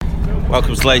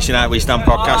Welcome to Leicester United We Stand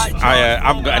podcast. I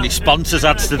haven't got any sponsors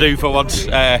ads to do for once,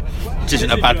 which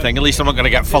isn't a bad thing. At least I'm not going to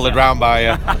get followed around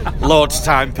by Lord's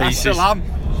timepieces.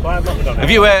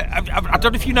 Have you? I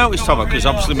don't know if you noticed, Tom, because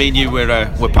obviously me and you were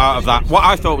part of that. What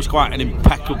I thought was quite an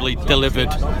impeccably delivered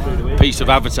piece of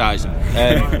advertising.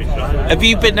 Have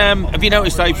you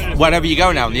noticed that wherever you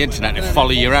go now on the internet, they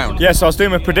follow you around? Yes, I was doing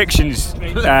my predictions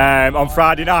on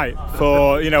Friday night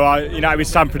for our United We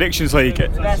Stand Predictions League,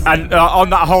 and on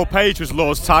that whole page was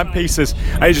Lord's timepieces.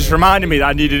 And it just reminded me that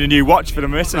I needed a new watch for the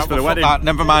missus for the wedding.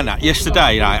 Never mind that.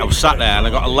 Yesterday night I was sat there and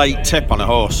I got a late tip on a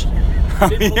horse.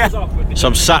 Yeah. So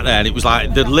I'm sat there and it was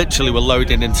like they literally were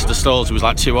loading into the stalls. It was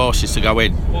like 2 horses to go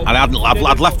in, and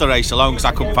I'd left the race alone because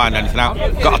I couldn't find anything out.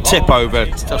 Got a tip over.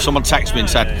 Someone texted me and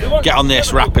said, "Get on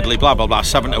this rapidly." Blah blah blah.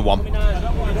 7-1,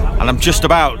 and I'm just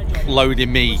about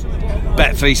loading me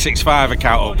Bet365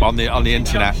 account up on the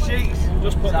internet.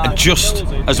 And just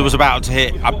as I was about to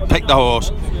hit, I picked the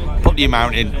horse, put the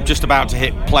amount in, just about to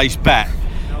hit place bet.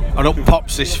 And up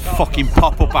pops this fucking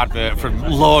pop-up advert from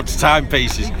Lord's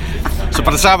Timepieces. So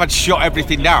by the time I'd shut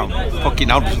everything down,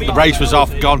 the race was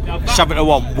off, gone.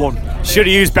 7-1, won. Should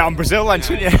have used bet on Brazil then,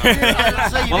 shouldn't you?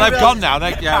 Well, they've gone now.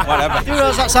 Whatever. You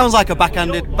realise that sounds like a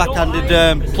backhanded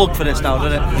plug for this now,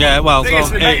 doesn't it? Yeah, well,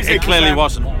 it clearly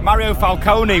wasn't. Mario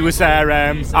Falcone was their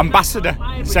ambassador,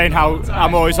 saying how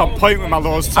I'm always on point with my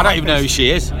Lord's Timepieces. I don't even know who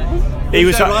she is.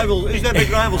 Who's their big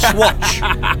rival? Swatch.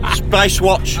 By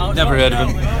Swatch. Never heard of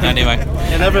them. Anyway.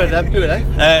 You never heard of them? Who are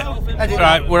they?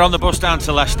 Right, we're on the bus down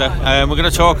to Leicester. We're going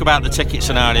to talk about the ticket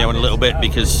scenario in a little bit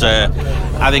because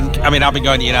I've been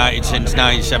going to United since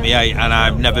 1978 and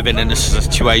I've never been in a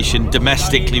situation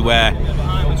domestically where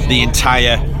the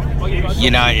entire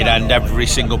United and every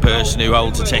single person who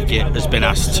holds a ticket has been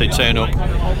asked to turn up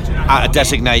at a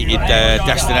designated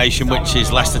destination, which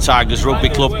is Leicester Tigers Rugby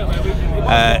Club,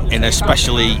 in a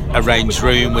specially arranged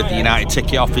room with the United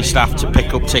ticket office staff to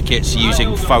pick up tickets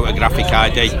using photographic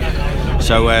ID.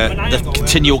 So the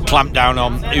continual clampdown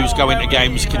on who's going to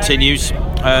games continues.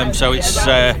 So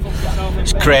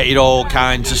it's created all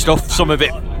kinds of stuff. Some of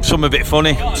it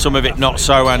funny, some of it not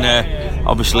so, and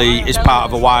obviously it's part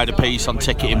of a wider piece on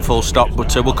ticketing full stop,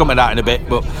 but we'll come to that in a bit.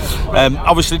 But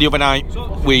obviously the other night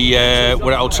we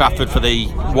were at Old Trafford for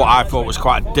what I thought was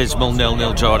quite a dismal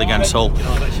 0-0 draw against Hull,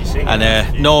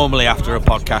 and normally after a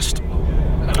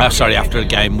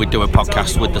game we'd do a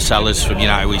podcast with the sellers from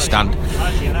United We Stand,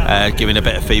 giving a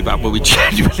bit of feedback, but we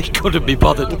genuinely couldn't be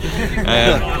bothered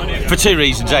for two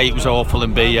reasons. A, it was awful,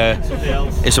 and B,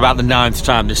 it's about the 9th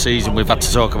time this season we've had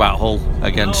to talk about Hull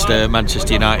against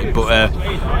Manchester United, but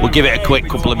we'll give it a quick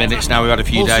couple of minutes now. We've had a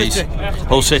few days.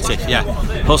 Hull City, yeah.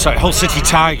 Hull City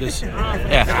Tigers,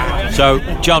 yeah. So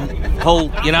John,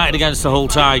 Hull United against the Hull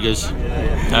Tigers.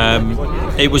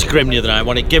 It was grim the other night,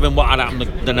 wasn't it, given what had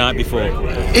happened the night before?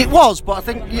 It was, but I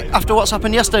think after what's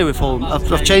happened yesterday with Hull,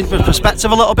 I've changed my perspective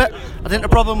a little bit. I think the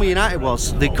problem with United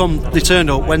was they turned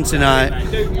up Wednesday night,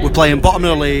 we're playing bottom of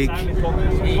the league,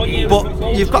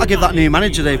 but you've got to give that new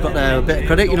manager, they've got a bit of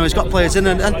credit, he's got players in,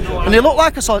 and they look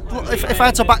like if I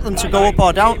had to back them to go up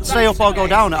or down, stay up or go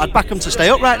down, I'd back them to stay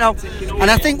up right now. And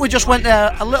I think we just went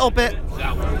there a little bit,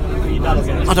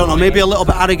 I don't know, maybe a little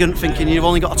bit arrogant, thinking you've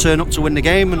only got to turn up to win the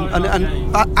game, and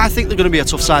I think they're going to be a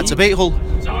tough side to beat, Hull.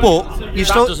 But that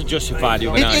doesn't justify the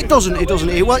overnight. It doesn't.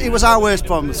 It was our worst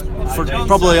performance for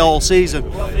probably all season.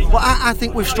 But I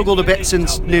think we've struggled a bit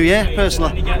since New Year,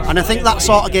 personally, and I think that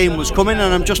sort of game was coming,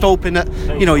 and I'm just hoping that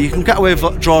you can get away with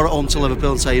a draw at home to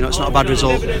Liverpool and say it's not a bad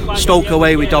result. Stoke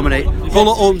away, we dominate. Hull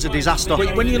at home's a disaster.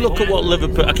 When you look at what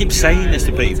Liverpool, I keep saying this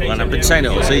to people, and I've been saying it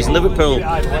all season. Liverpool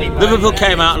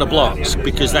came out of the blocks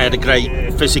because they had a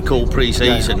great physical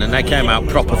pre-season, and they came out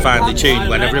proper finely tuned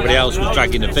when everybody else was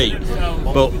dragging their feet.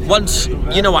 But once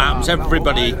you know what happens,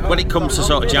 everybody, when it comes to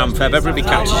sort of Jan Feb, everybody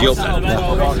catches you up then.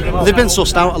 Yeah. They've been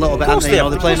sussed out a little bit, haven't they?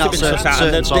 They're playing out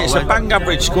it's a bang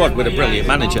average squad with a brilliant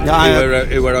manager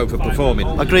who were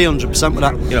overperforming. I agree 100% with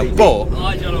that.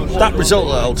 But that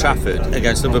result at Old Trafford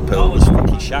against Liverpool was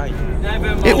fucking shite.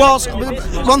 It was.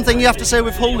 One thing you have to say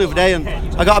with Hull the other day, and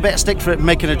I got a bit of stick for it,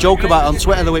 making a joke about it on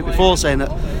Twitter the week before, saying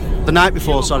that the night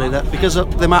before, that because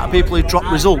of the amount of people who dropped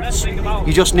results,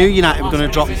 you just knew United were going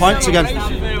to drop points again.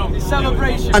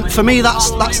 And for me,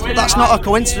 that's not a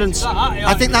coincidence.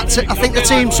 I think the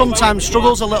team sometimes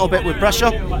struggles a little bit with pressure,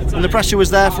 and the pressure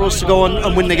was there for us to go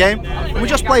and win the game. And we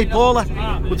just played poorly.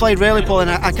 We played really poorly,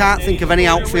 and I can't think of any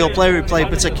outfield player who played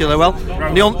particularly well.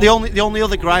 And the only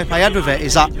other gripe I had with it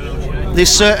is that there's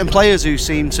certain players who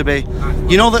seem to be,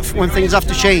 that when things have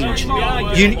to change,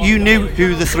 you knew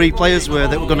who the 3 players were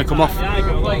that were going to come off,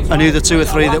 and who the 2 or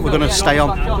 3 that were going to stay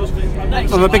on.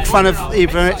 I'm a big fan of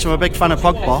Ibrahimovic, I'm a big fan of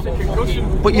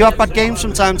Pogba, but you have bad games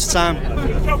from time to time.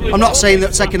 I'm not saying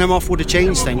that taking them off would have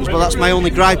changed things, but that's my only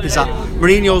gripe, is that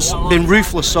Mourinho's been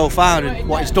ruthless so far in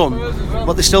what he's done,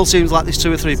 but there still seems like there's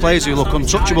 2 or 3 players who look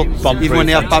untouchable, even when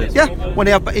they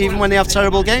have even when they have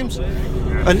terrible games.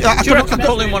 And do you reckon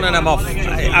pulling one of them off,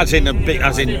 as in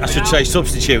I should say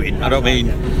substituting? I don't mean,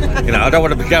 I don't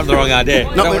want to get the wrong idea.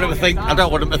 I don't want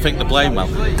them to think the blame well.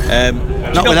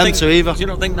 Not with them two either. Do you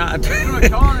not think that? Do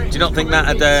you not think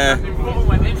that'd? I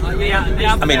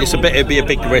mean, it'd be a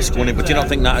big risk, wouldn't it? But do you not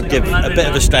think that'd give a bit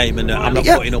of a statement that I'm not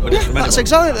putting up with this from anyone? That's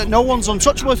exactly that. No one's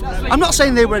untouchable. I'm not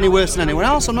saying they were any worse than anyone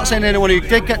else. I'm not saying anyone who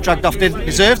did get dragged off didn't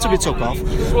deserve to be took off.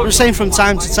 I'm saying from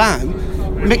time to time,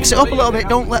 mix it up a little bit.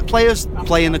 Don't let players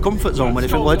play in the comfort zone when they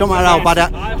think, well, it don't matter how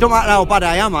bad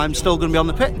I am, I'm still going to be on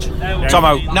the pitch.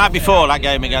 Tomo, night before that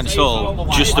game against Hull,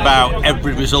 just about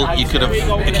every result you could have,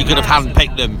 if you could have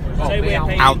handpicked them,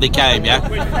 out they came,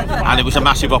 and it was a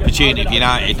massive opportunity for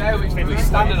United.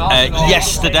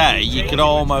 Yesterday, you could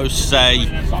almost say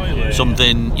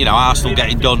something, Arsenal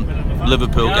getting done,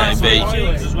 Liverpool getting beat.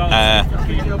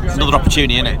 Another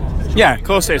opportunity, isn't it? Yeah, of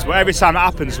course it is. But every time it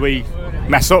happens, we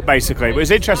mess up basically. But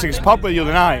it's interesting because Pogba the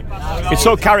other night, he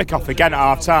took Carrick off again at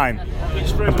half time,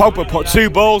 and Pogba put 2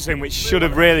 balls in which should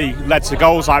have really led to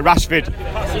goals, like Rashford.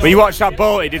 When you watch that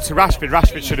ball he did to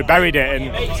Rashford should have buried it,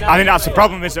 and I think that's the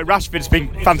problem, is that Rashford's been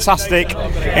fantastic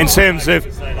in terms of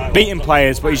beating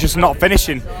players, but he's just not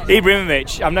finishing.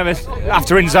 Ibrahimovic, I've never,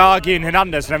 after Inzaghi and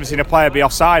Hernandez, I've never seen a player be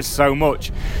offside so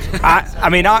much.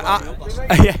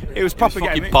 Yeah, it was proper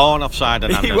getting born offside.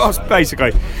 He was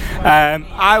basically.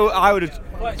 I would have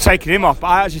taken him off, but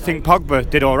I actually think Pogba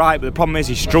did all right. But the problem is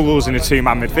he struggles in a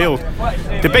 2-man midfield.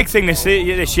 The big thing this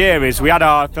year is we had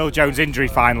our Phil Jones injury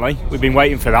finally. We've been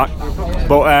waiting for that,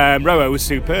 but Rojo was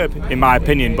superb in my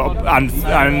opinion, and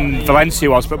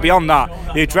Valencia was. But beyond that,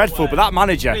 they're dreadful. But that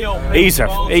manager, he's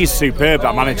superb.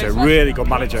 That manager, really good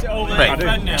manager. Right.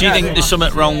 Do you think there's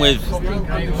something wrong with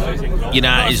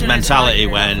United's mentality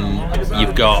when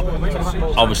you've got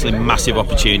obviously massive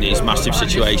opportunities, massive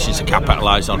situations to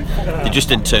capitalise on? They just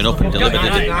didn't turn up and deliver,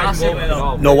 did it?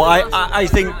 No, I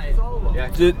think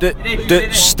that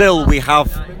still we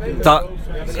have that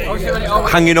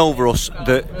hanging over us,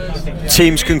 that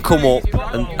teams can come up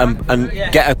and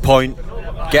get a point,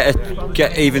 get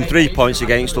even 3 points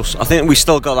against us. I think we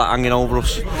still got that hanging over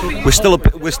us. We're still a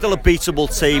beatable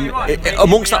team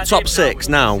amongst that top 6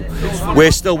 now.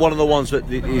 We're still one of the ones that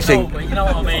you think,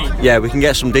 we can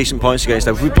get some decent points against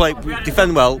them if we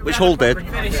defend well, which Hull did.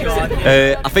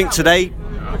 I think today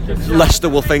Leicester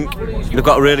will think they've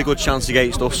got a really good chance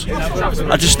against us.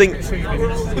 I just think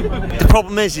the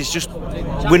problem is just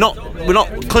we're not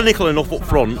clinical enough up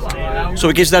front, so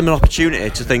it gives them an opportunity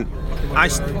to think. I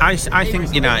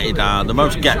think United are the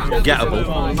most gettable.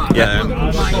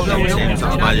 That's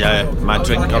my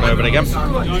drink gone over again.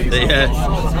 They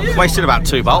wasted about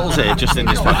 2 bottles here just in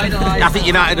this one. I think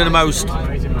United are the most,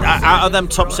 out of them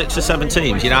top 6 or 7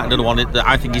 teams, United are the one that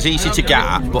I think is easy to get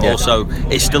at, but also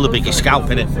it's still the biggest scalp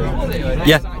in it.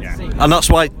 Yeah. And that's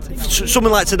why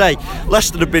something like today,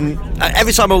 Leicester have been.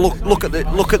 Every time I look at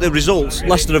the results,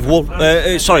 Leicester have won.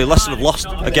 Leicester have lost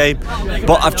a game,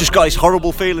 but I've just got this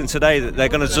horrible feeling today that they're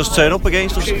going to just turn up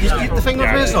against us. The thing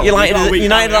is, though,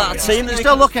 United are that team.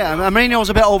 Still look at him. Mourinho was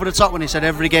a bit over the top when he said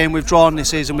every game we've drawn this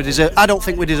season we deserve. I don't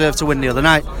think we deserve to win the other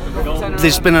night.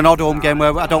 There's been an odd home game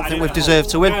where I don't think we've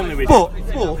deserved to win, but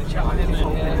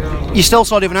you still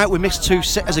saw the other night we missed 2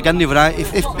 sitters again the other night.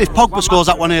 If Pogba scores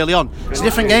that one early on, it's a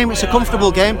different game. It's a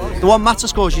comfortable game. The one Mata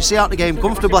scores, you see out the game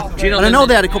comfortably. And I know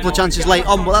they had a couple of chances late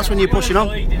on, but that's when you're pushing on.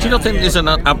 Do you not think there's a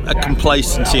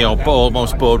complacency or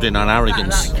almost bordering on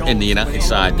arrogance in the United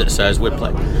side that says we're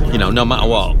playing, no matter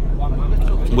what,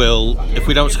 if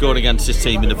we don't score against this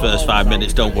team in the first 5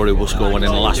 minutes, don't worry, we'll score one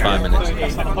in the last 5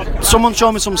 minutes? Someone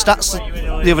showed me some stats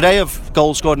the other day of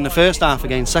goals scored in the first half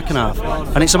against second half,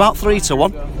 and it's about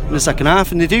 3-1 in the second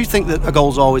half, and they do think that a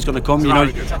goal's always going to come.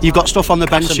 You've got stuff on the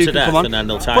bench who can come on,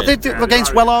 but they do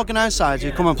against well-organised sides who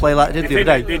come and play like they did the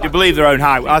other day. They believe their own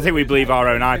hype. I think we believe our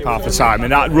own hype half the time,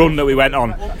 and that run that we went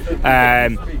on,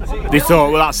 they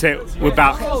thought, well, that's it, we're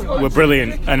back, we're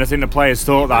brilliant, and I think the players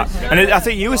thought that. And I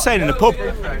think you were saying in the pub,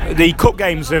 the cup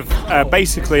games have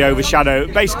basically have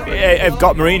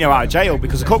got Mourinho out of jail,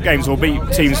 because the cup games will beat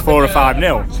teams 4 or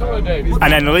 5-0,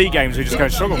 and then the league games are just going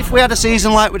to struggle. If we had a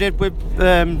season like we did with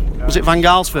was it Van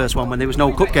Gaal's first one when there was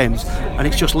no cup games, and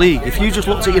it's just league. If you just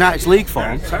looked at United's league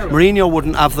form, Mourinho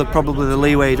wouldn't have probably the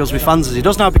leeway he does with fans as he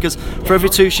does now, because for every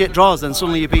 2 shit draws, then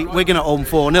suddenly you beat Wigan at home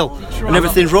 4-0, and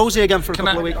everything's rosy again for a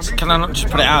couple of weeks. Can I not just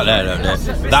put it out there,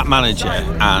 though, that manager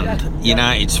and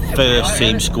United's first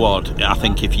team squad, I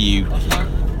think if you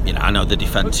know, I know the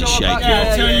defence is shaky.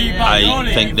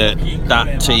 I think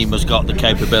that team has got the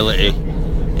capability,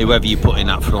 whoever you put in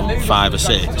that front 5 or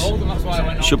 6,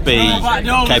 should be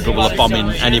capable of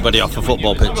bombing anybody off a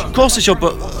football pitch. Of course they should,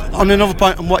 but on another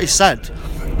point on what he said,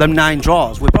 them 9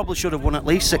 draws, we probably should have won at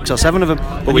least 6 or 7 of them,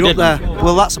 but we're up there.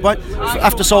 Well, that's the point.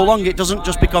 After so long, it doesn't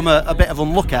just become a bit of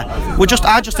unlucky.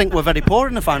 I just think we're very poor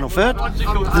in the final third. I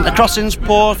think the crossing's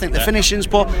poor, I think the finishing's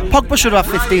poor. Pogba should have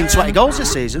 15-20 goals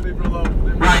this season.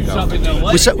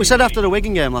 We said after the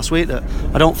Wigan game last week that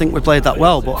I don't think we played that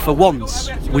well, but for once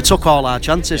we took all our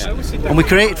chances, and we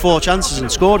created 4 chances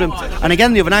and scored them. And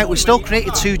again the other night we still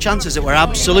created 2 chances that were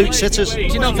absolute sitters. Do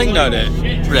you not think though that,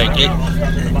 Rick,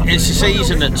 it's a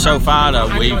season that so far though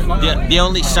the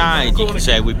only side you can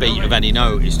say we beat of any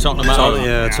note is Tottenham at home.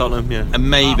 Yeah, Tottenham, yeah. And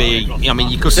maybe, I mean,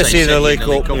 you could say City in the League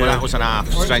Cup, but that was an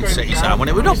half-strength City side.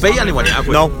 We've not beat anyone yet, have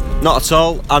we? No, not at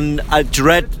all. And I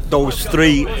dread those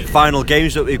 3 final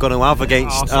games that we're going to have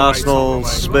against Arsenal,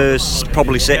 Spurs,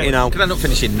 probably City now. Could end up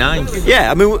finishing 9th. Yeah,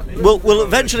 I mean, we'll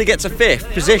eventually get to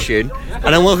 5th position, and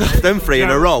then we'll have them 3 in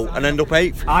a row and end up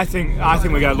 8th. I think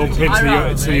we're going to lump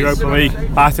into the Europa League.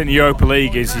 I think the Europa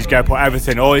League is he's going to put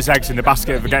everything, all his eggs in the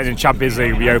basket for getting in Champions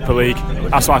League with Europa League.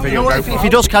 That's what I think. If he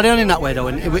does carry on in that way though,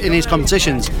 in his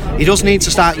competitions, he does need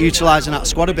to start utilising that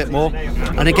squad a bit more.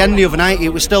 And again, the other night it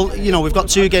was still, we've got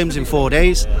 2 games in 4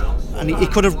 days. And he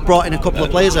could have brought in a couple of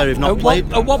players there who've not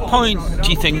played. At what point do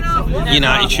you think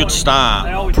United should start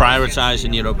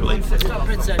prioritising Europa League?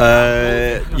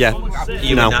 Yeah.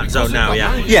 In that zone now,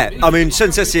 yeah? Yeah, I mean,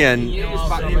 since Etienne,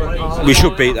 we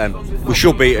should beat them. We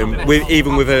should beat them,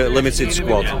 even with a limited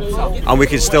squad. And we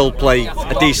can still play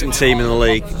a decent team in the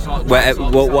league,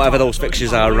 whatever those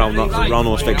fixtures are around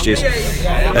those fixtures.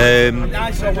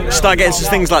 Start getting to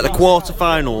things like the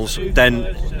quarter-finals, then...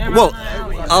 Well,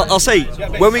 I'll say,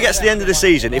 when we get to the end of the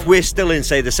season, if we're still in,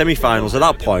 say, the semi-finals at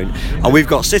that point, and we've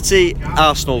got City,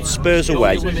 Arsenal, Spurs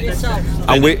away,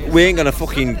 and we ain't going to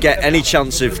fucking get any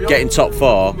chance of getting top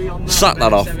 4, sack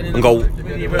that off and go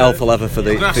hell for leather for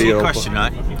the Europa. Can I ask you a question,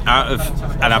 right? I've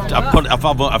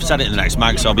said it in the next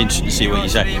mag, so I'll be interested to see what you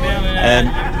say.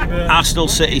 Arsenal,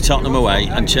 City, Tottenham away,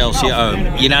 and Chelsea at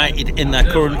home. United, in their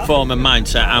current form and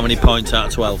mindset, how many points out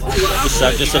of 12?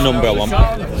 Just a number I want.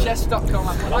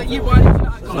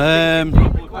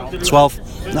 12.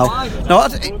 No.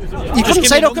 You couldn't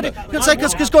say no, could you? You couldn't say,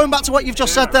 because going back to what you've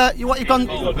just said there,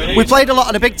 we played a lot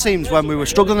of the big teams when we were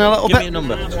struggling a little bit. Give me a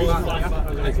number.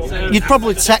 You'd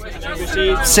probably take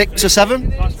 6 or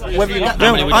 7. Whether you get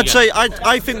them. I'd say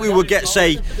I think we would get,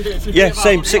 say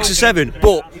 6 or 7,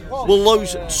 but we'll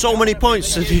lose so many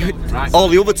points to all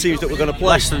the other teams that we're going to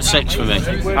play. Less than 6 for me.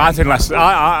 I think less.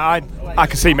 I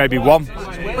can see maybe 1. Do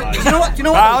you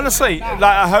know what? Honestly, like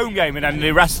a home game and then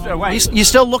the rest away. You're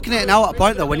still looking at it now at a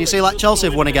point though, when you see like Chelsea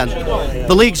have won again.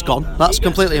 The league's gone, that's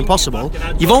completely impossible.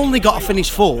 You've only got to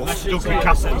finish 4th.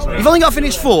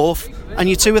 And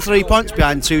you're 2 or 3 points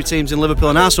behind 2 teams in Liverpool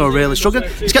and Arsenal are really struggling.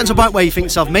 It's getting to a point where you think to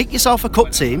yourself, make yourself a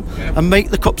cup team and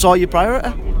make the cups all your priority.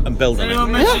 And build on it.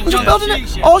 Yeah, just building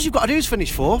it. All you've got to do is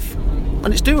finish 4th,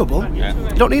 and it's doable. Yeah.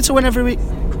 You don't need to win every week.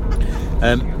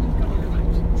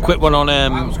 Quick one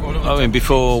on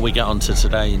before we get on to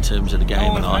today in terms of the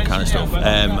game and all that kind of stuff.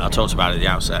 I talked about it at the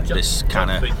outset, this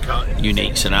kind of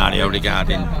unique scenario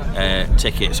regarding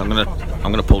tickets. I'm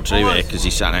gonna pull Drew here because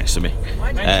he's sat next to me.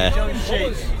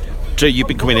 Drew, you've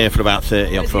been coming here for about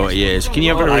 30 or 40 years. Can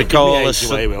you ever recall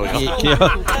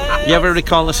you ever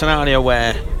recall a scenario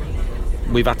where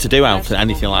we've had to do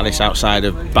anything like this outside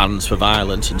of bans for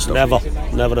violence and stuff?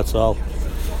 Never at all.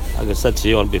 Like I said to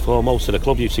you on before, most of the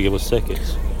club used to give us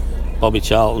tickets. Bobby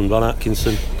Charlton, Ron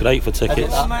Atkinson, great for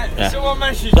tickets. Yeah.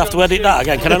 You have to edit that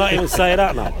again. Can I not even say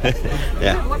that now?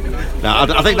 Yeah. No,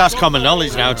 I think that's common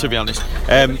knowledge now, to be honest.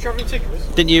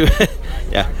 Didn't you?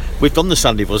 Yeah. We've done the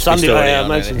Sandy Buzz. I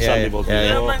mentioned Sandy Buzz.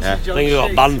 I think we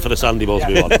got banned for the Sandy Buzz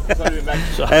we won.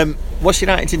 What's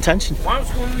United's intention?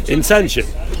 Intention?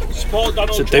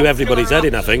 To do everybody's head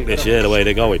in, I think, this year, the way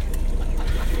they're going.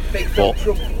 But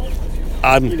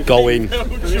I'm going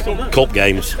cup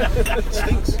games,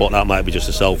 but that might be just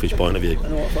a selfish point of view.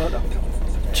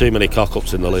 Too many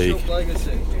cock-ups in the league.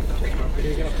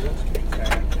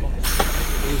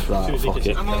 Right, fuck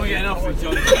it.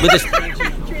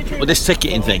 With this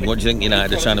ticketing thing, what do you think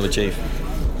United are trying to achieve?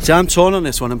 See, I'm torn on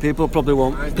this one, and people probably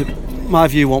won't. my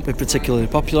view won't be particularly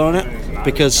popular on it,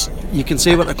 because you can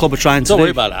see what the club are trying to do. Don't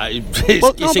worry about that.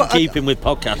 It's in keeping with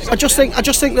podcasts. I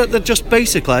just think that they're just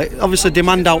basically, obviously,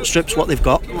 demand outstrips what they've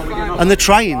got, and they're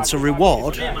trying to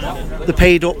reward the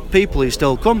paid up people who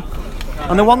still come.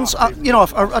 And the ones,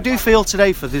 I do feel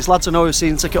today for these lads I know who've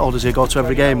seen ticket holders who go to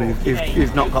every game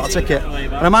who've not got a ticket.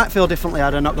 And I might feel differently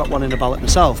had I not got one in the ballot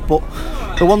myself, but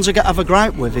the ones I have a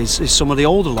gripe with is some of the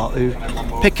older lot who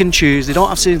pick and choose. They don't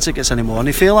have season tickets anymore, and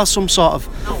they feel has some sort of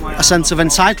a sense of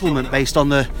entitlement based on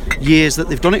the years that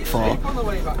they've done it for.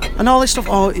 And all this stuff,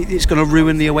 it's going to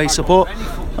ruin the away support,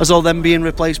 as though them being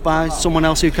replaced by someone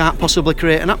else who can't possibly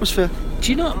create an atmosphere. Do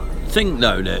you not think,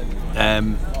 though, that...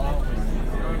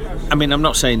 I mean, I'm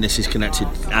not saying this is connected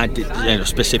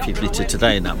specifically to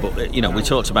today and that, but we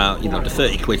talked about the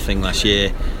 £30 thing last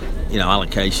year.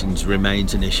 Allocations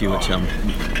remains an issue, which I'm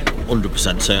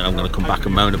 100% certain I'm going to come back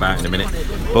and moan about in a minute.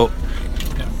 But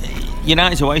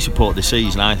United's away support this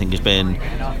season, I think, has been.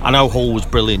 I know Hull was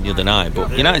brilliant the other night,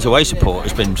 but United's away support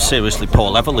has been seriously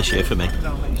poor level this year for me.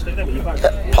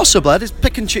 Possibly, just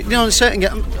pick and choose.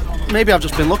 Maybe I've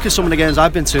just been lucky. Some of the games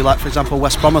I've been to, like for example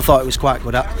West Brom, I thought it was quite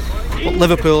good at. But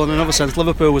Liverpool, in another sense,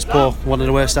 Liverpool was poor. One of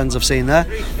the worst ends I've seen there.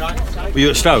 Were you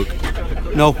at Stoke?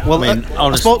 No. Well,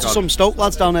 I spoke to some Stoke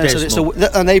lads down there,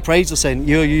 and they praised us, saying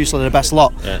you're usually the best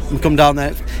lot. Yeah. And come down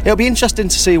there. It'll be interesting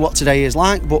to see what today is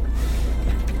like, but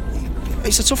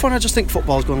it's a tough one. I just think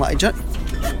football's going like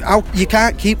you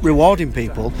can't keep rewarding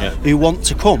people who want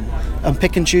to come and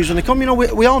pick and choose when they come.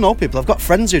 We all know people. I've got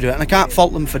friends who do it, and I can't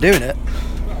fault them for doing it,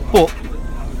 but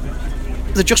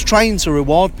they're just trying to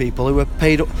reward people who are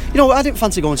paid up. I didn't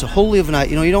fancy going to Hull the other night.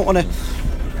 You don't want to.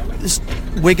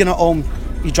 Wigan at home,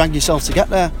 you drag yourself to get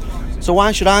there. So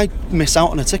why should I miss out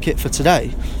on a ticket for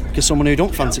today because someone who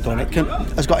don't fancy going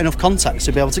has got enough contacts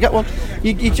to be able to get one?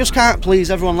 You just can't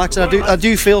please everyone. Like I said, I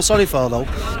do feel sorry for though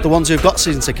the ones who've got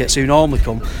season tickets who normally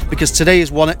come, because today is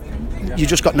one. You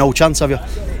just got no chance, have you?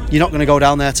 You're not going to go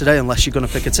down there today unless you're going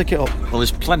to pick a ticket up. Well,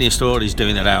 there's plenty of stories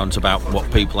doing the rounds about what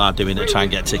people are doing to try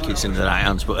and get tickets into the right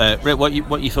hands. But Rick, what are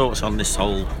your thoughts on this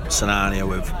whole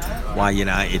scenario of why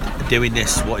United are doing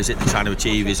this? What is it they're trying to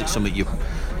achieve? Is it something you're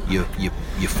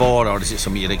for, or is it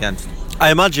something you're against?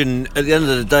 I imagine at the end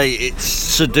of the day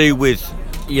it's to do with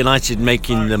United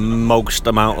making the most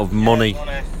amount of money.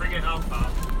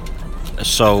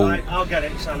 So I'll get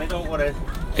it, Sammy, don't worry.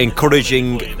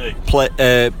 Encouraging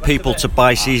people to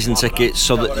buy season tickets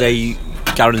so that they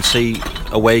guarantee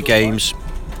away games.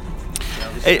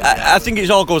 I think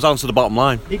it all goes down to the bottom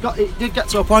line. It did get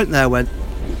to a point there when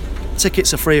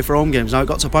tickets are free for home games. Now it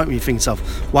got to a point where you think to yourself,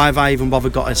 why have I even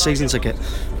bothered got a season ticket?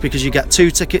 Because you get 2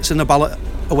 tickets in the ballot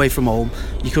away from home.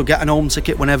 You could get an home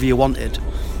ticket whenever you wanted.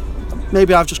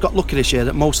 Maybe I've just got lucky this year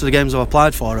that most of the games I've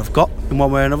applied for I've got in one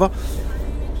way or another.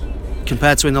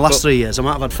 Compared to in the last 3 years, I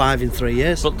might have had 5 in 3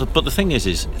 years. But the thing is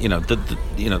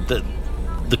the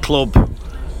club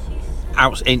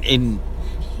out in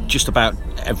just about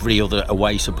every other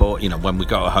away support. When we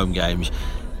go to home games,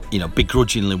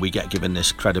 begrudgingly we get given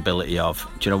this credibility of,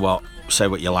 do you know what? Say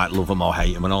what you like, love them or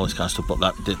hate them, and all this kind of stuff. But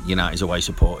that United's away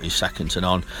support is second to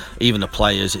none. Even the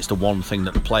players, it's the one thing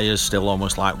that the players still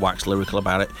almost like wax lyrical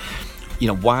about it.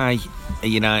 Why are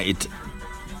United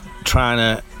trying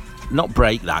to not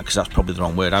break that, because that's probably the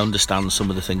wrong word. I understand some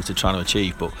of the things they're trying to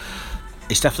achieve, but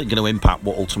it's definitely going to impact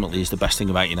what ultimately is the best thing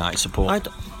about United support.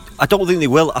 I don't think they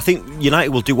will. I think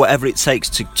United will do whatever it takes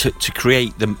to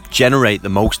generate the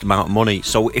most amount of money.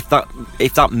 So if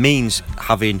that means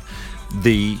having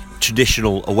the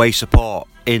traditional away support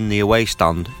in the away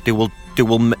stand, they will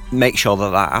make sure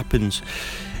that happens.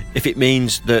 If it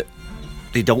means that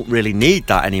they don't really need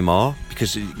that anymore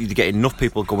because you get enough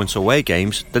people going to away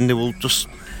games, then they will just.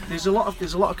 There's a lot of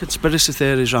conspiracy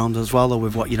theories around as well, though,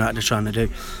 with what United are trying to do,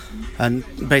 and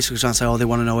basically trying to say, they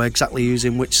want to know exactly who's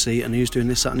in which seat and who's doing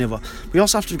this, that, and the other. We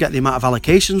also have to get the amount of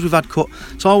allocations we've had cut.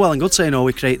 It's all well and good saying,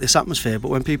 we create this atmosphere, but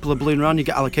when people are ballooning around, you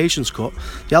get allocations cut.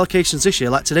 The allocations this year,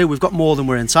 like today, we've got more than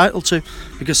we're entitled to,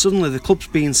 because suddenly the club's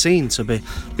being seen to be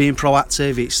being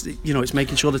proactive. It's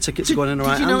making sure the tickets are going in the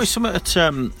right hands. Did you know it's something that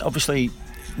obviously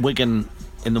Wigan.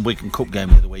 In the Wigan Cup game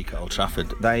of the week at Old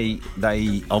Trafford, they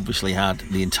obviously had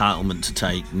the entitlement to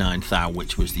take 9,000,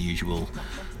 which was the usual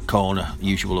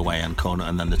away end corner,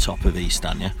 and then the top of East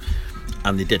Stand, yeah?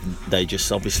 And they didn't. They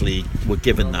just obviously were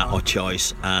given that or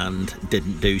choice and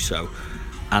didn't do so.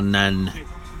 And then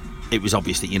it was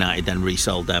obvious that United then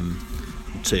resold them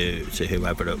to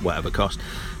whoever at whatever cost. Do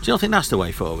you not think that's the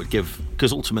way forward?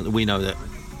 Because ultimately we know that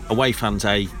away fans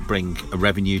bring a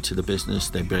revenue to the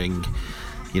business. They bring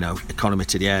economy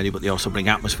to the area, but they also bring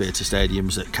atmosphere to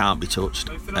stadiums that can't be touched.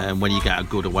 And when you get a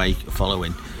good away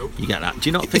following, you get that. Do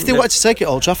you not think if they wanted to take it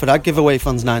Old Trafford, I'd give away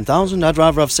fans 9,000. I'd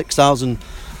rather have 6,000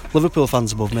 Liverpool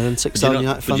fans above me than 6,000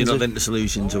 United fans. But do you not think the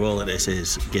solution to all of this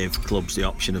is give clubs the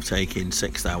option of taking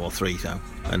 6,000 or 3,000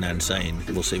 and then saying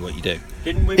we'll see what you do?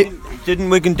 Didn't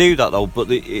Wigan do that though? But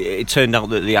it turned out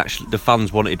that the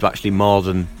fans wanted to actually more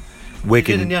than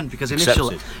Wigan. They did in the end, because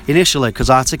initially, because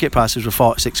our ticket prices were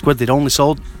 46 quid, they'd only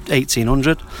sold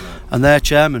 1,800, and their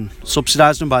chairman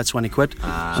subsidised them by 20 quid,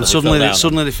 and suddenly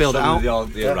they filled it out.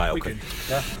 Right, okay.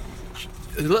 Yeah.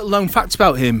 A little known fact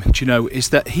about him, do you know, is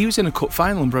that he was in a cup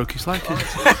final and broke his leg. No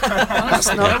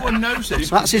one knows it.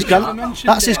 That's his granddad.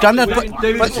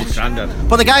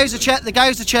 But the guy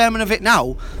who's the chairman of it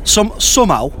now,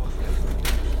 somehow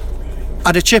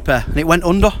had a chipper and it went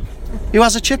under. Who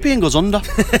has a chippy and goes under?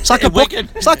 It's like a bucket.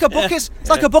 It's like a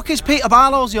bucky's. Peter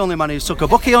Barlow's the only man who's took a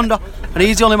bucky under, and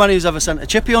he's the only man who's ever sent a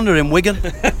chippy under in Wigan.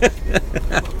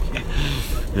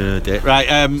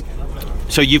 Right.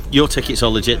 So your tickets are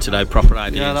legit today, proper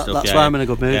ID and stuff. That's why I'm in a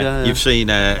good mood. Yeah. You've seen.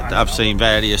 I've seen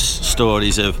various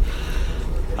stories of.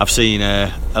 I've seen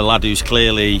a lad who's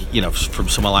clearly, from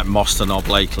somewhere like Moston or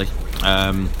Blakely.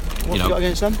 What's he got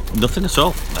against them? Nothing at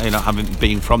all. Having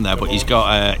been from there, but he's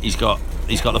got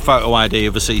the photo ID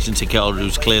of a season ticket holder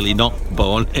who's clearly not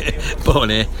born here.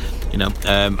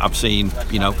 I've seen.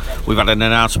 We've had an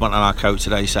announcement on our coat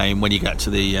today saying when you get to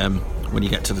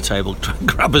the table, try and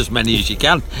grab as many as you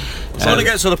can. It's going to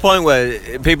get to the point where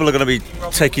people are going to be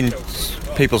taking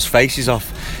people's faces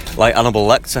off, like Hannibal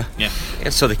Lecter. Yeah.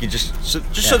 So they can so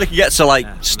they can get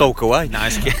to Stoke away.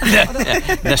 Nice.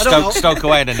 Stoke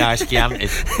away in a nice Chianti.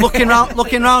 Looking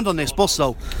round on this bus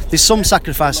though, there's some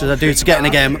sacrifices I do to get in a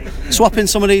game. Swapping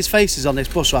some of these faces on this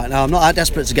bus right now, I'm not that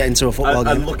desperate to get into a football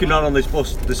game. And looking around on this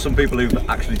bus, there's some people who've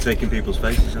actually taken people's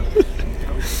faces off.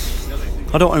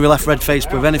 I don't want to be left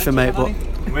red-faced with anything, mate, but...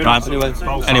 Right.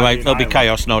 Anyway, there'll be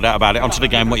chaos, no doubt about it. On to the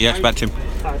game, what are you expecting?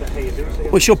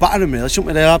 We should batter them, really, shouldn't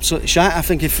we? They're absolutely shite. I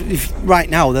think if right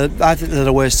now, I think they're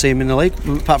the worst team in the league,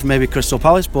 apart from maybe Crystal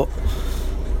Palace, but...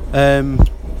 I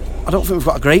don't think we've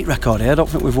got a great record here. I don't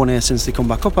think we've won here since they come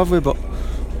back up, have we? But,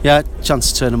 yeah,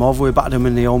 chance to turn them over. We battered them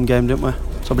in the home game, didn't we?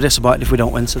 So I'll be disappointed if we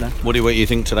don't win today. What do you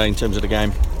think today in terms of the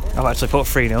game? I've actually put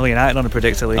 3-0 United on a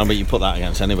predictor league. No, but you put that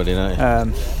against anybody, don't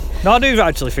you? No, I do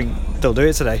actually think they'll do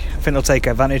it today. I think they'll take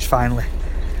advantage finally.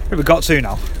 We've got to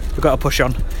now. We've got to push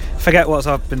on. Forget what's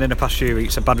happened in the past few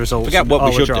weeks of bad results. Forget what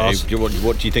we should draws. do.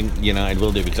 What do you think United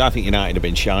will do? Because I think United have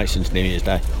been shite since New Year's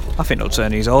Day. I think they'll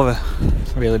turn these over.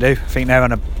 I really do. I think they're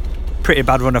on a pretty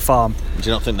bad run of form. Do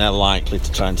you not think they're likely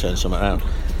to try and turn something around?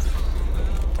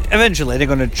 Eventually they're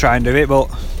going to try and do it, but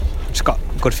I've just got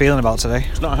a good feeling about today.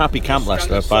 It's not a happy camp,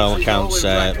 Leicester. By all accounts,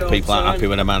 people aren't happy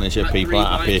with the manager. People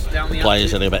aren't happy. The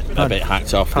players are a bit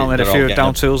hacked off. Apparently a few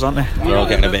down tools, aren't they? They're all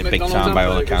getting a bit big time by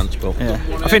all accounts. But yeah,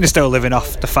 I think they're still living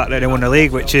off the fact that they won the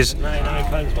league, which is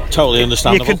totally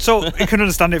understandable. You can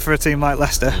understand it for a team like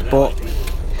Leicester, but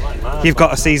you've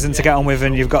got a season to get on with,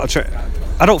 and you've got to.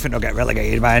 I don't think they'll get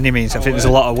relegated by any means. I think there's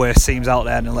a lot of worse teams out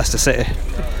there than Leicester City.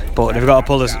 But they've got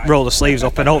to roll the sleeves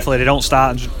up, and hopefully they don't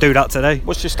start and do that today.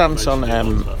 What's your stance on?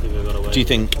 Do you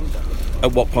think?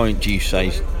 At what point do you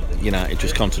say United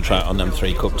just concentrate on them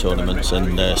 3 cup tournaments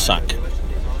and sack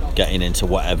getting into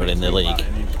whatever in the league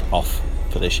off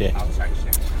for this year?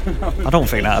 I don't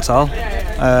think that at all.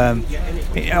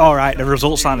 All right, the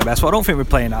results aren't the best, but I don't think we're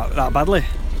playing that badly.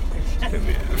 I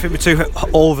think we're too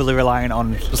overly reliant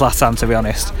on Zlatan, to be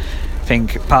honest. I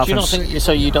think apart from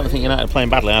you don't think United are playing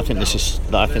badly? I think this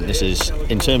is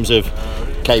in terms of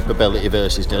capability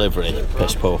versus delivery,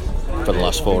 piss poor for the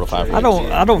last 4 or 5 weeks.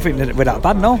 I don't think that we're that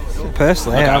bad, no.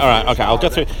 Personally, okay, all right, okay, I'll go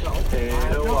through.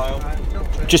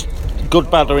 Just good,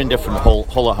 bad, or indifferent.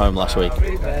 Hull at home last week.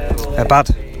 Bad.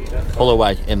 Hull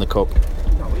away in the cup.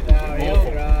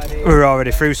 We were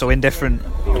already through, so indifferent.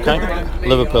 Okay.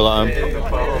 Liverpool at home.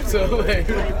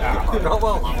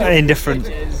 Indifferent.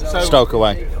 Stoke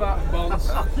away.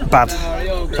 Bad.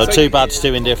 So 2 bads,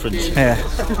 2 indifferents. Yeah.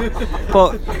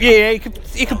 But yeah, you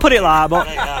can put it like that. But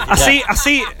I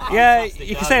see. Yeah,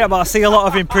 you can say that. But I see a lot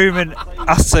of improvement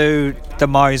as to the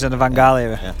Moyes and the Van Gaal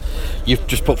era. Yeah. You've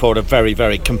just put forward a very,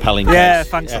 very compelling case. Yeah,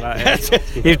 thanks for that.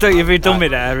 Yeah. You've done me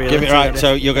there, really. Give it right.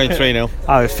 So you're going 3-0.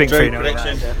 I think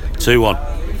 3-0.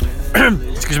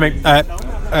 2-1. Excuse me.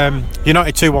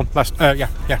 United 2-1.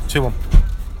 Yeah, 2-1.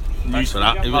 Thanks for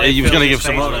that. He was going to give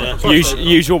some more.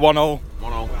 Usual 1-0.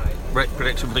 1-0. Rick,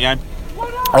 prediction for the game?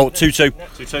 Oh, 2-2.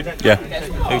 2-2. Yeah.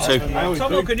 2-2.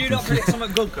 Someone, can you not predict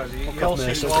something good?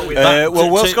 Because Well,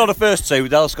 we'll score the first two.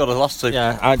 They'll score the last two.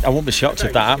 Yeah, I wouldn't be shocked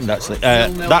if that happened actually.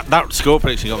 That score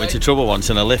prediction got me into trouble once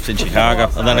in a lift in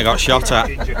Chicago, and then I got shot at.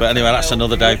 But anyway, that's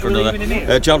another day for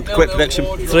another. John, quick prediction.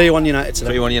 3-1 United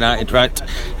today. 3-1 United, right?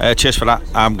 Cheers for that.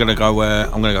 I'm gonna go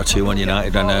 2-1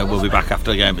 United, and we'll be back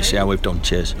after the game to see how we've done.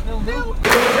 Cheers.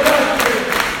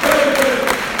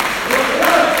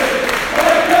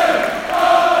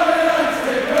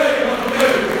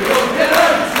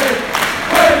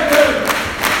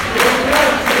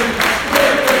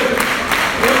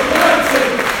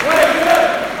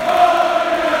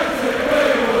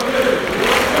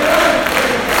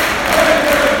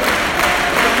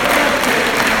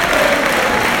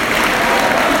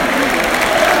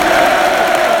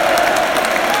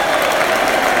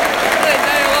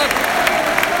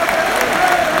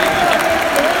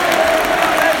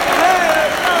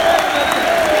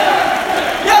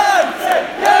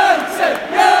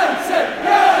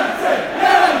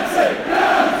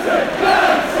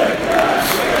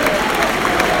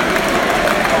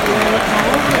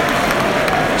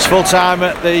 Full time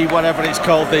at the whatever it's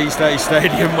called these days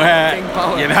stadium where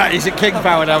is it King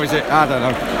Power now, is it? I don't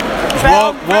know.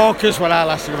 Walkers when I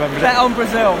last remembered it. Bet on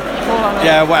Brazil.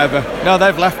 Yeah, whatever. No,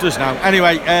 they've left us now.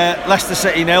 Anyway, Leicester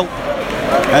City 0.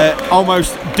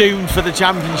 Almost doomed for the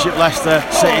championship. Leicester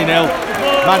City 0.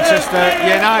 Manchester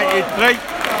United 3.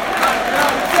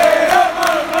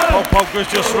 Paul Pogba's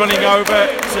just running over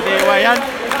to the away end.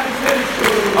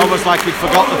 Almost like he'd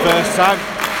forgot the first time.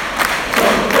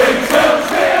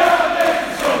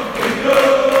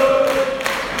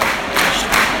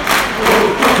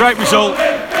 Great result,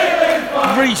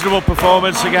 reasonable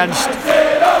performance against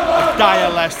a dire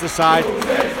Leicester side.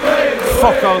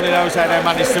 Fuck only knows how they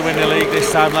managed to win the league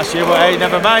this time last year, but hey,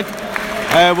 never mind.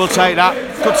 We'll take that.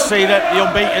 Good to see that the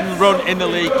unbeaten run in the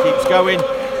league keeps going.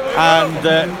 And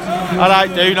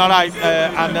alright, Dune, alright.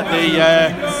 And that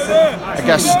I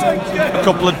guess a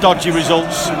couple of dodgy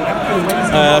results,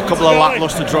 a couple of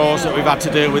lacklustre draws that we've had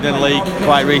to deal with in the league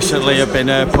quite recently have been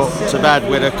put to bed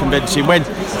with a convincing win.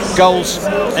 Goals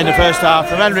in the first half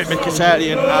from Henrik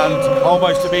Mkhitaryan and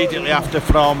almost immediately after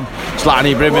from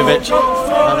Zlatan Ibrahimovic,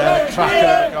 and then a cracker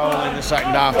of a goal in the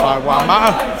second half by Juan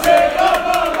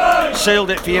Mata. Sealed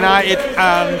it for United,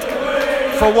 and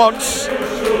for once,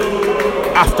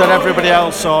 after everybody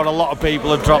else saw a lot of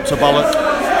people had dropped a bollock,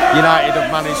 United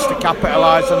have managed to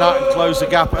capitalise on that and close the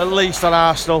gap at least on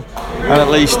Arsenal and at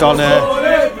least on the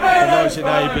noisy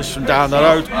neighbours from down the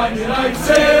road.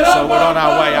 So we're on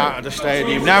our way out of the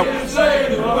stadium now,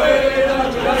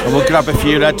 and we'll grab a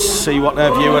few reds, see what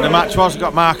their view of the match was.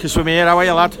 Got Marcus with me here. How are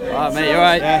you, lad? Alright, mate, you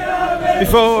alright? Yeah.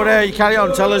 Before you carry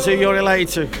on, tell us who you're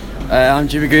related to. I'm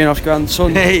Jimmy Greenoff's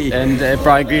grandson, and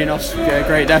Brian Greenoff's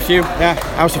great nephew. Yeah,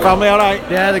 how's the family, alright?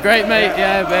 Yeah, they're great, mate.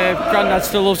 Yeah, Grandad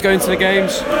still loves going to the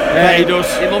games. Yeah, he does.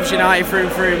 He loves United through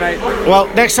and through, mate. Well,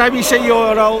 next time you see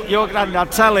your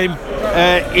Grandad, tell him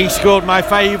he scored my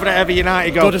favourite ever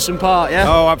United goal. Goodison Park, yeah.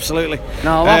 Oh, absolutely.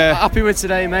 No, I'm happy with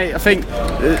today, mate. I think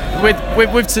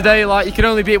with today, like, you can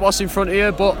only beat what's in front of you,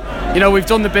 but you know, we've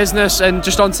done the business and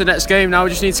just on to the next game now. We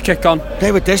just need to kick on.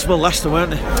 They were dismal, Leicester,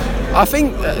 weren't they? I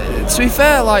think, to be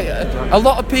fair, like a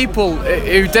lot of people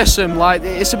who diss them, like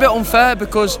it's a bit unfair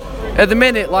because at the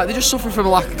minute, like they just suffer from a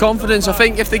lack of confidence. I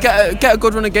think if they get a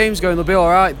good run of games going, they'll be all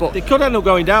right. But they could end up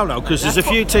going down now because there's a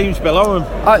few teams below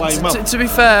them playing well. To be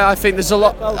fair, I think there's a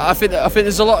lot. I think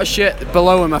there's a lot of shit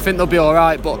below them. I think they'll be all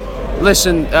right, but.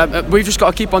 Listen, we've just got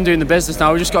to keep on doing the business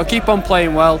now. We've just got to keep on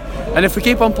playing well, and if we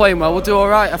keep on playing well, we'll do all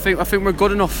right. I think we're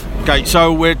good enough. Okay,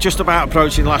 so we're just about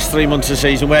approaching the last 3 months of the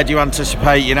season. Where do you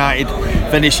anticipate United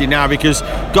finishing now? Because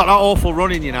got that awful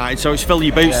run in United, so it's fill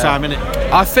your boots time, isn't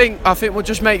it? I think we'll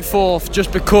just make fourth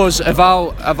just because of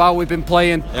how we've been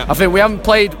playing. Yeah. I think we haven't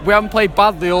played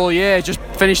badly all year, just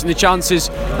finishing the chances.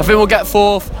 I think we'll get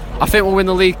fourth. I think we'll win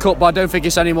the League Cup, but I don't think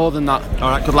it's any more than that.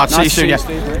 Alright, good lad. Nice see you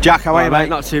soon, yeah. Jack, how are you, mate?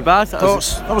 Not too bad. That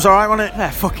was alright, wasn't it?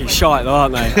 They're fucking shite though,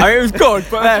 aren't they? I mean, it was good,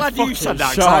 but I'm glad you said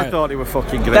that, because I thought they were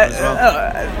fucking great as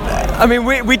well. I mean,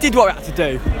 we did what we had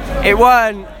to do. It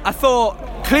weren't, I thought,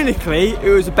 clinically, it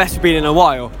was the best we've been in a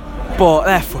while. But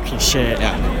they're fucking shit.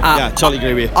 Yeah, totally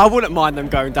agree with you. I wouldn't mind them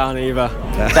going down either.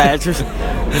 Yeah. They're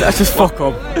just fuck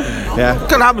up. Yeah,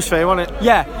 good atmosphere, wasn't it?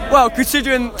 Yeah. Well,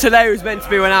 considering today was meant to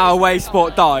be when our away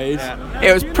sport died,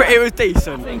 it was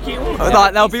decent.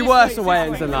 Like there'll be worse away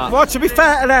ends than that. Well, to be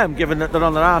fair to them, given that they're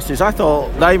on their arses, I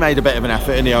thought they made a bit of an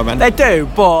effort in the Omen. They do,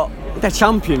 but they're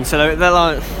champions, so they're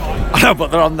like. I know, but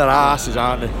they're on their arses,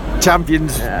 aren't they?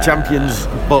 Champions,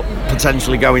 but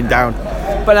potentially going down.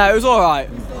 But no, it was all right.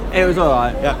 It was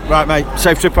alright. Yeah, right, mate.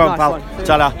 Safe trip home, pal.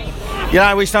 Ta-da.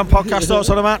 United We Stand podcast, thoughts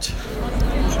on the match?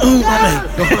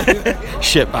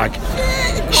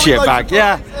 Shitbag.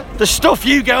 Yeah. The stuff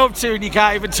you go up to and you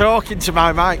can't even talk into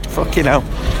my mic. Fucking hell.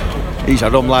 He's a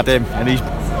rum lad, him, and he's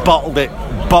bottled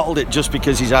it just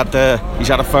because he's had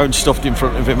a phone stuffed in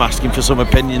front of him asking for some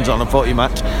opinions on a footy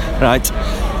match. Right.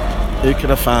 Who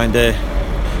can I find here?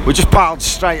 We just piled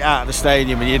straight out of the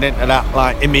stadium and you're into that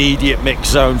like immediate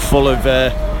mixed zone full of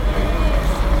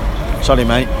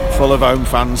full of home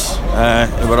fans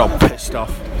who were all pissed off.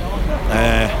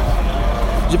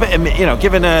 It's a bit of,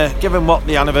 given what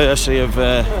the anniversary of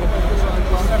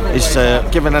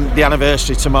given the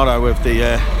anniversary tomorrow of the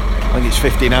I think it's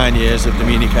 59 years of the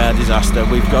Munich air disaster.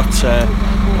 We've got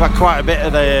quite a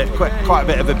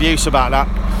bit of abuse about that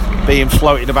being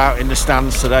floated about in the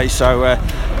stands today. So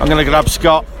I'm going to grab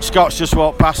Scott. Scott's just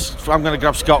walked past. I'm going to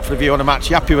grab Scott for a view on the match.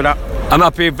 You happy with that? I'm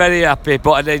happy, very happy,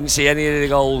 but I didn't see any of the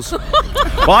goals.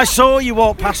 Well, I saw you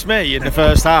walk past me in the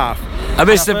first half. I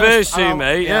missed the first two,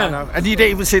 mate. Yeah. No. And you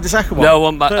didn't even see the second one. No,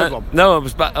 one back. Third one. No, I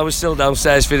was back. I was still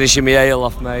downstairs finishing my ale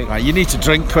off, mate. Right, you need to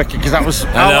drink quicker because that was.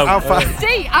 How far?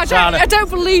 See, I don't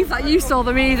believe that you saw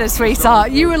them either,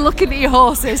 sweetheart. You were looking at your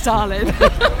horses, darling.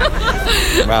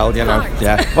 Well,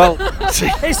 yeah. Well,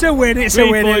 It's a win. It's a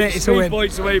win. It's a 3 win.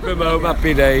 points away from home.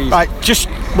 Happy days. right, just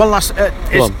one last.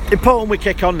 It's important we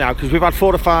kick on now because we've had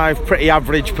 4 or 5 pretty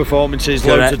average performances,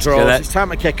 loads of draws. Correct. It's time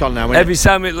to kick on now. Every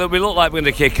time we look like we're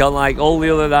going to kick on, like all the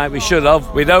other night we should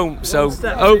have. We don't. So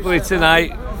hopefully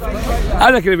tonight,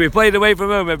 I reckon if we played away from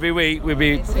home every week, we'd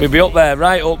be up there,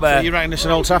 right up there. So you reckon it's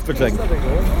an Old Trafford thing?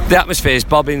 The atmosphere's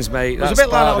bobbins, mate. It was a bit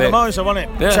like that on the Moser, wasn't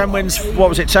it? Yeah. 10 wins. What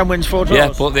was it? 10 wins, 4 draws.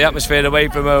 Yeah, but the atmosphere away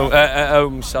from home, at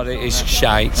home, sorry, is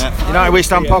shite. Yeah. United We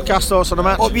Stand podcast, thoughts on the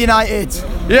match? Up United.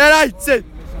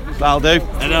 That'll do.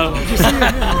 I know.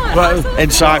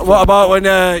 Insight. What about when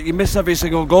you miss every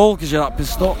single goal because you're that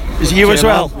pissed up? Is it you as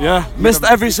well? Yeah. Missed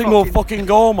every single fucking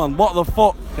goal, man. What the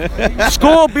fuck?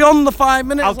 Score beyond the 5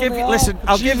 minutes. I'll give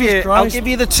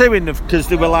you the 2 in the because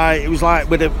they were like it was like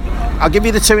with a. I'll give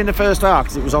you the 2 in the first half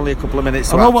because it was only a couple of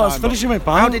minutes. I know what I was finishing with.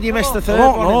 How did you miss the third I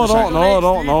one?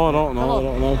 don't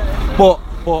know. But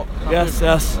yes.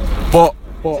 But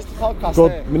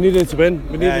good. We needed to win.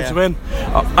 We needed to win.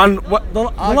 And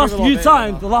the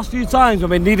last few times when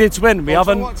we needed to win, we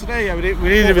haven't. What today? We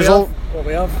need a result.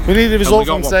 We need a result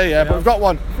from today, but we've got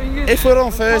one. If we're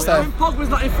on Thursday,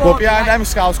 we're behind them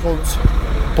Scouts cunts.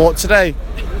 But today,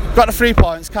 we've got the 3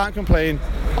 points. Can't complain.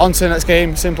 On to the next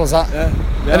game. Simple as that.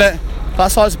 Innit?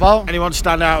 That's what it's about. Anyone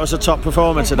stand out as a top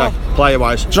performer today,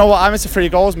 player-wise? Do you know what? I missed 3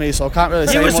 goals, me, so I can't really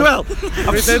say You as much. well.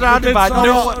 I'm surrounded by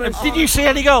Did you see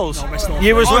any goals?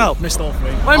 You as well. Missed all 3.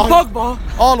 When Pogba.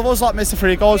 All of us missed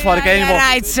 3 goals for the game.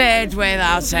 United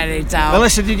without any doubt.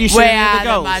 Melissa, did you see any of the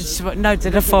goals? No,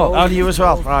 did I fall? Oh, you as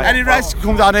well. Right. Any Reds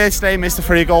come down here today, missed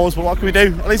 3 goals, but what can we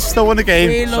do? At least we still win the game.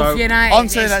 We love United. On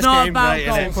to the next It's not game. about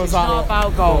goals. It's not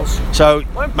about goals. So,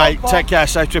 mate, take care.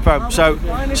 Safe trip home. So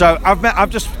I've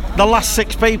just the last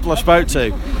 6 people I spoke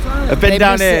to have been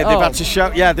down here. They've had to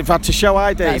show. Yeah, they've had to show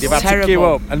ID. That's they've had terrible. to queue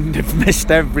up, and they've missed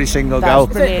every single goal.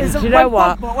 Brilliant. Do you know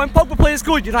what? When Pogba plays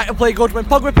good, United play good. When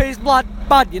Pogba plays bad,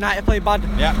 United play bad.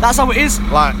 Yeah. That's how it is.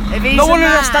 Like, If he's No one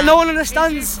mad, understands. No one it's his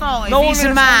understands. fault. No If one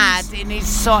he's mad, he needs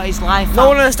to sort his life No out.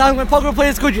 one understands. When Pogba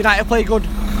plays good, United play good.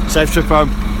 safe trip home.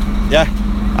 Yeah.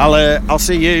 I'll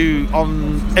see you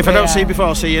on. If I don't see you before,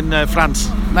 I'll see you in France.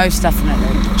 Most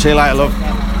definitely. See you later, love.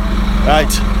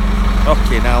 Right.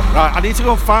 Okay, now. Right, I need to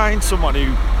go find someone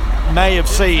who may have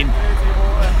seen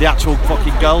the actual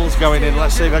fucking goals going in.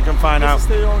 Let's see if I can find out.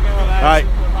 Right.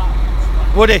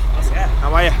 Woody,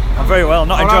 how are you? I'm very well.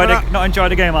 Not Alright,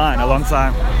 enjoyed the game in a long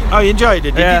time. Oh, you enjoyed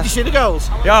it? Yeah. Did you see the goals?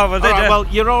 Yeah, well, Alright, well,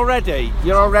 you're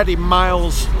already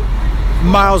miles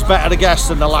better a guest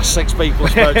than the last 6 people I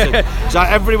spoke to. So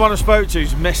everyone I spoke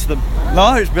to's missed them.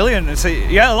 No, it's brilliant.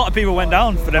 A lot of people went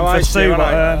down for them first 2.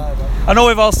 But I know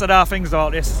we've all said our things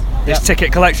about this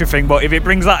ticket collection thing, but if it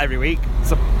brings that every week,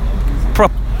 it's a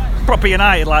proper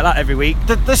United like that every week.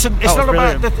 Listen, it's not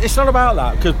about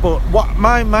that. But what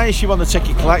my issue on the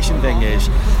ticket collection thing is,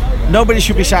 nobody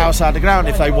should be sat outside the ground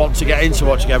if they want to get into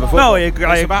watching game of football. No,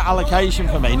 it's about allocation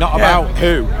for me, not about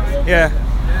who. Yeah,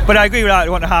 but I agree with that.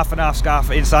 We want a half and half scarf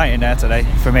insight in there today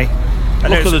for me.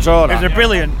 Look at the draw. It was a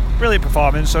brilliant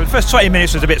performance. So the first 20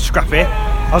 minutes was a bit scrappy.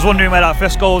 I was wondering where that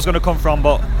first goal was going to come from,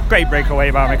 but great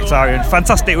breakaway by Mkhitaryan.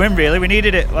 Fantastic win, really. We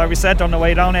needed it, like we said on the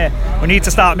way down here. We need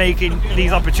to start making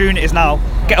these opportunities now.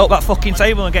 Get up that fucking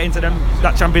table and get into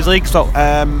that Champions League spot.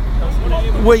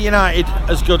 Were United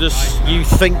as good as you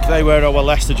think they were, or were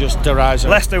Leicester just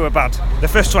derisory? Leicester were bad. The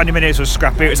first 20 minutes was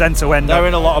scrappy. It was end to end. They're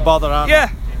in a lot of bother, aren't they? Yeah.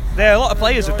 there are a lot of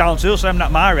players with down tools. So I'm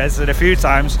not Mahrez, and a few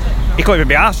times he couldn't even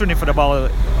be arsed running for the ball,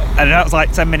 and that was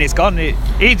like 10 minutes gone.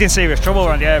 He's in serious trouble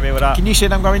around the area with that. Can you see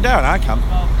them going down? I can.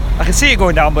 I can see it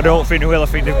going down, but I don't think they will. I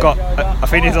think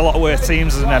there's a lot of worse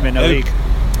teams than them in the league.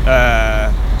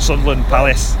 Sunderland,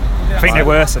 Palace. I think they're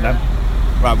worse than them.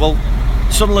 Right, well,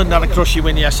 Sunderland had a crushing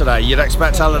win yesterday. You'd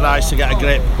expect Allardyce to get a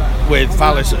grip with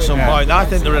Palace at some point. I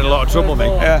think they're in a lot of trouble, mate.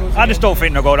 Yeah, I just don't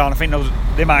think they'll go down. I think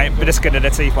they might be the skin of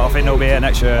their teeth, but I think they'll be here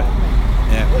next year.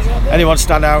 Yeah. Anyone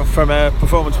stand out from a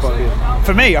performance point of view?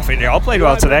 For me, I think they all played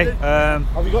well today. I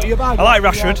like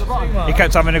Rashford. He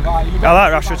kept having I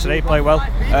like Rashford today. He played well.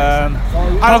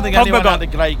 I don't think anyone had a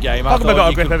great game. Pogba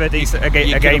got a grip of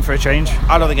a game for a change.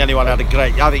 I don't think anyone had a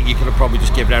great. I think you could have probably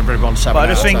just given everyone 7. But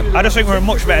I just think we're a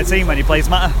much better team when he plays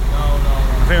Mata.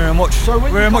 I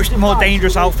think we're a much more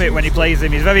dangerous outfit when he plays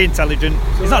him. He's very intelligent.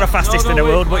 He's not the fastest in the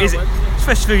world, but his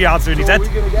first few yards are in his head.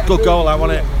 Good goal, I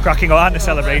want it. Cracking goal, and the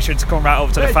celebration to come right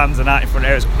over to the fans and that in front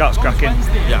of there. That's cracking.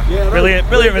 Yeah.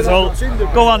 Brilliant result.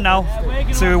 Go on now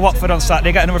to Watford on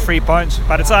Saturday, get another 3 points.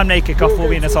 By the time they kick off, we'll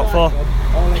be in the top 4.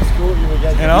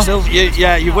 You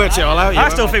know? You've worked it all out. I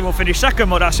still think we'll finish second,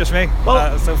 but that's just me.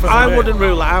 Well, I wouldn't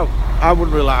rule it out. I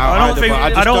wouldn't rule it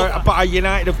out. But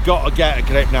United have got to get a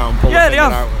grip now and pull the finger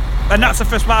out. And that's the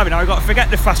first part of it now. We've got to forget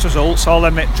the fast results, all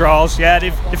them draws. Yeah,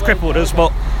 they've crippled us,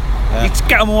 but it's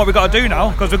get on with what we've got to do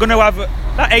now, because we're going to have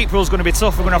that April's going to be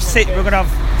tough. We're going to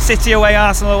have City away,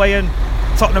 Arsenal away, and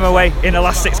Tottenham away in the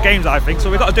last 6 games, I think. So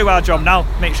we've got to do our job now,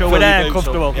 make sure we're there and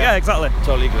comfortable. Yeah, exactly.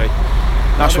 Totally agree.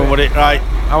 Nice one, would it? Right.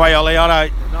 How are you, Ollie? All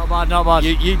right. Not bad.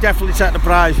 You definitely take the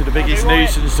prize for the biggest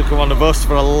nuisance to come on the bus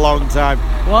for a long time.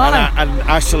 Why? And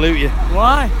I salute you.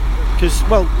 Why? Because,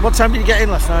 well, what time did you get in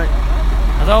last night?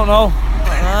 I don't know.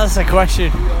 That's a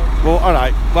question. Well, all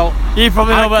right. Well, you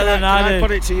probably know better than I do. Can I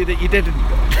put it to you that you didn't?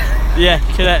 Yeah,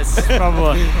 correct.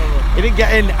 Probably. He didn't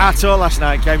get in at all last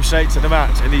night. Came straight to the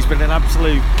match, and he's been an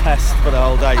absolute pest for the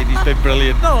whole day. And he's been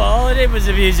brilliant. No, all I did was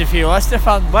abuse a few Leicester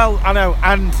fans. Well, I know,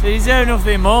 and they deserve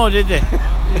nothing more, did they?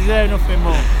 They deserve nothing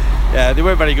more. Yeah, they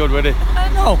weren't very good, were they?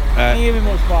 No, didn't give me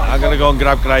much back. I'm going to go and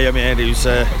grab Graham here, who's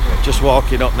just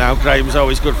walking up now. Graham's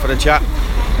always good for a chat.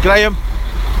 Graham?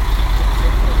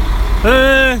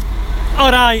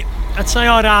 Alright, I'd say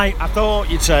alright. I thought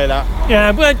you'd say that.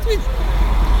 Yeah, but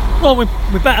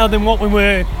we're better than what we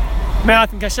were. I mean, I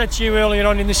think I said to you earlier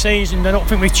on in the season, I don't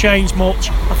think we've changed much.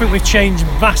 I think we've changed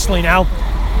vastly now.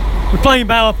 We're playing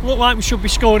better, look like we should be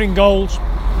scoring goals,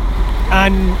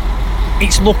 and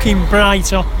it's looking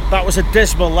brighter. That was a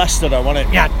dismal Leicester though, wasn't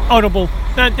it? Yeah, horrible.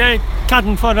 They're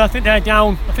Caddenford, I think they're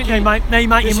down. I think they might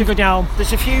even go down.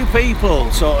 There's a few people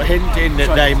sort of hinting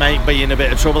that they might be in a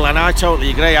bit of trouble, and I totally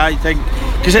agree. I think,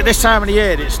 because at this time of the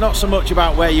year, it's not so much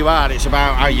about where you are, it's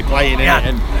about how you're playing it.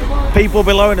 And people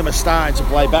below them are starting to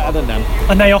play better than them.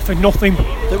 And they offered nothing.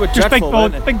 They were just dreadful,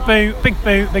 weren't they? Big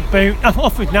boot. I've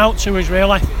offered now to us,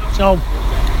 really. So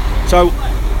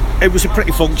it was a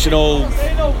pretty functional.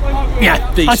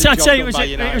 Yeah, I'd say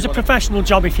it was a professional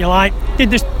job, if you like.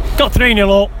 Got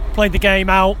 3-0 up, played the game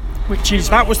out,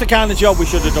 that was the kind of job we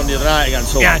should have done the other night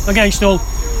against Hull. Yeah, against Hull.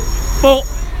 But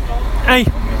hey,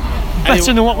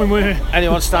 better than what we were.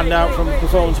 Anyone stand out from the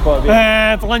performance point of view?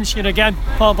 Valencia again.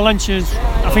 Thought Valencia's,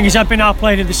 I think he's been our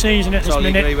player of the season at this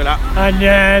minute. Agree with that. And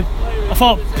I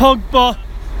thought Pogba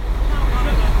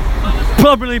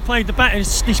probably played the better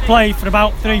display for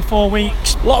about 3-4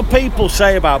 weeks. A lot of people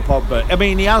say about Pogba, I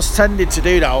mean, he has tended to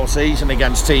do that all season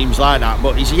against teams like that,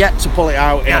 but he's yet to pull it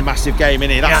out in a massive game,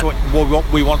 innit? That's what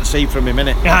we want to see from him,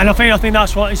 innit? Yeah, and I think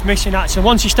that's what he's missing, actually.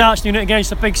 Once he starts doing it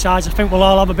against the big sides, I think we'll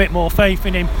all have a bit more faith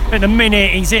in him. At the minute,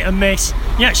 he's hit and miss.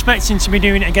 You expect him to be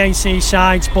doing it against these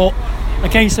sides, but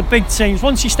against the big teams,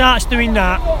 once he starts doing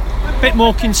that, a bit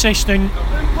more consistent.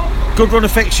 Good run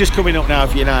of fixtures coming up now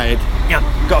for United. Yeah.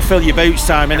 Got to fill your boots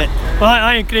time, innit? Well,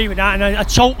 I agree with that, and I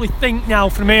totally think now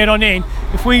from here on in,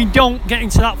 if we don't get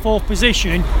into that 4th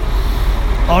position,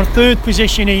 or 3rd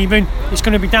position even, it's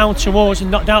going to be down to us and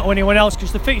not down to anyone else,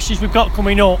 because the fixtures we've got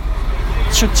coming up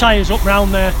should tie us up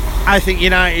round there. I think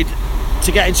United,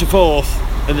 to get into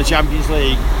 4th in the Champions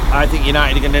League, I think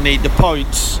United are going to need the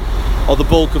points, or the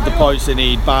bulk of the points they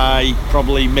need, by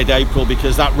probably mid-April,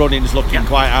 because that running's looking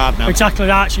quite hard now. Exactly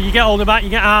that. So you get all the back, you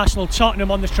get Arsenal, Tottenham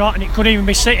on the trot, and it could even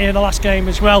be City in the last game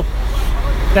as well.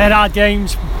 They're hard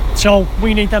games, so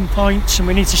we need them points and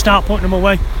we need to start putting them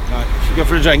away. Right, should we go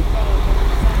for a drink?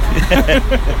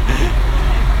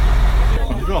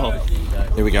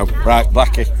 Here we go. Right,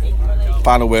 Blackie,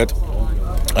 final word.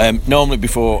 Normally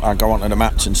before I go on to the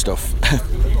match and stuff,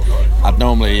 I'd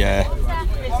normally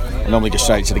go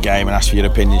straight to the game and ask for your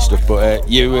opinion and stuff, but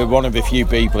you were one of the few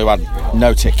people who had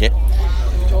no ticket.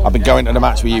 I've been going to the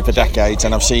match with you for decades,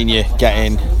 and I've seen you get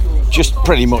in just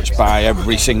pretty much by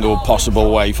every single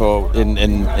possible way in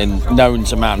known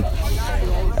to man.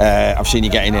 I've seen you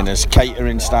getting in as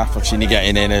catering staff. I've seen you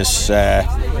getting in as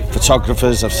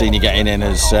photographers. I've seen you getting in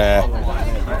as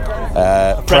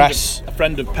press. A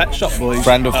friend of Pet Shop Boys.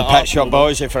 Friend of the Pet Shop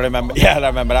Boys, if I remember. Yeah, I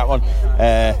remember that one.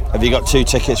 Have you got 2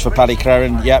 tickets for Paddy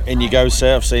Crerand? Yep, in you go,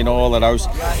 sir. I've seen all of those.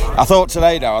 I thought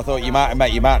today, though, you might have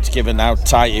met your match, given how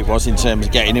tight it was in terms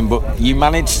of getting in, but you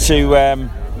managed to.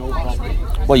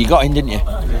 Well, you got in, didn't you?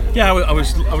 Yeah, I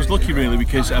was lucky really,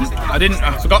 because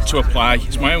I forgot to apply.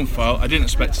 It's my own fault. I didn't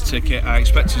expect a ticket. I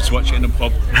expected to watch it in a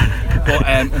pub, but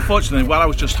unfortunately, while I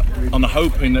was just on the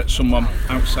hoping that someone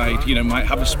outside, might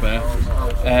have a spare,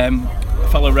 a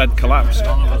fellow red collapsed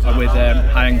with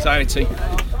high anxiety,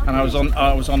 and I was on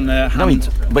hand.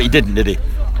 But he didn't, did he?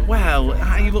 Well,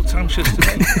 he looked anxious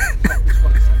to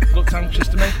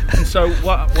me. And so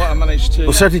what I managed to.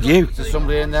 Well, so did you. Is there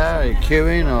somebody in there? Are you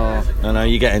queuing or? No,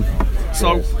 you get in.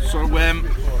 So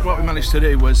what we managed to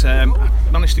do was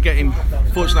managed to get him.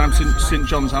 Fortunately, I'm St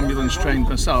John's ambulance trained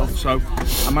myself, so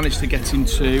I managed to get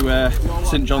into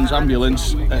St John's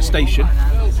ambulance station,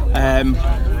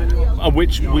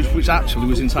 which actually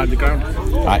was inside the ground.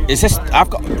 Right, is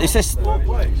this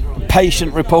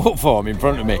patient report form in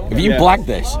front of me? Have you blagged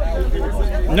this?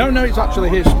 No, it's actually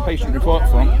his patient report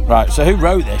form. Right, so who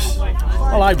wrote this?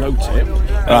 Well, I wrote it,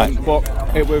 right, but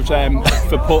it was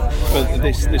for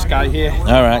this guy here.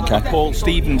 All right, okay. Paul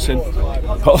Stevenson.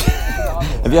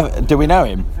 Do we know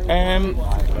him?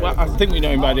 Well, I think we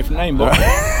know him by a different name, but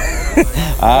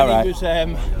all right.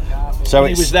 When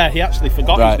he was there, he actually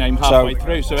forgot his name halfway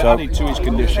through, so it added to his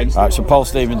condition. Right, so Paul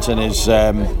Stevenson is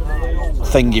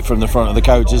thingy from the front of the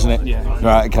coach, isn't it? Yeah.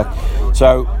 Right, okay.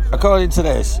 So, according to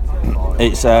this,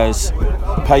 it says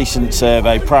patient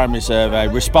survey, primary survey,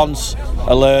 response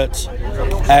alert,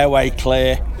 airway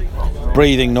clear,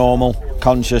 breathing normal,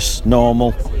 conscious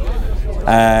normal.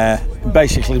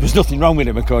 Basically, there was nothing wrong with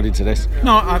him, according to this.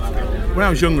 No, when I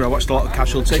was younger, I watched a lot of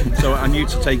Casualty, so I knew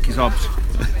to take his obs.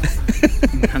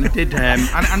 And I did,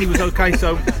 and he was okay.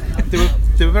 So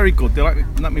they were very good. They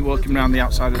let me walk him around the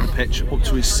outside of the pitch up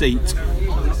to his seat,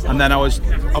 and then I was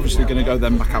obviously going to go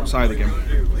then back outside again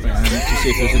to see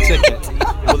if there was a ticket.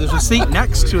 But there's a seat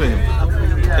next to him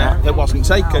that wasn't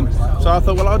taken. So I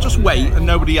thought, well, I'll just wait, and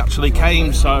nobody actually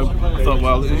came. So I thought,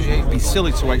 well, it'd be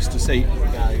silly to waste a seat.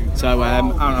 So I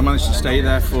managed to stay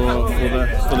there for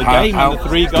the game and the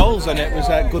 3 goals, and it was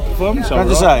a good performance. Can I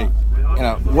just say,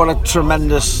 what a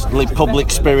tremendously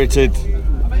public-spirited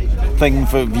thing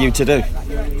for you to do.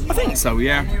 I think so,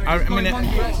 yeah. I mean,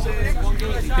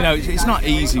 it's not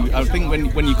easy. I think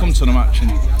when you come to the match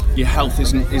and your health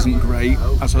isn't great,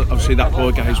 as obviously that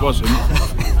poor guy's wasn't.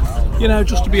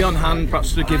 Just to be on hand,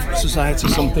 perhaps to give society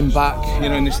something back,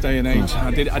 in this day and age.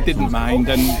 I didn't mind,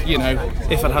 and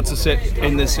if I'd had to sit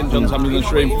in the St John's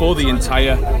ambulance room for the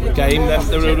entire game, then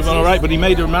it would have been all right. But he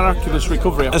made a miraculous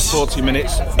recovery after 40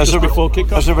 minutes just before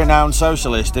kick-off. As a renowned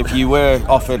socialist, if you were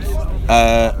offered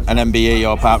an MBE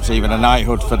or perhaps even a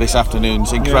knighthood for this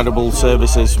afternoon's incredible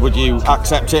services, would you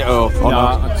accept it or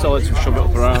not? I'd tell her to shove it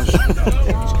up her arse.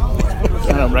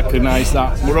 I don't recognise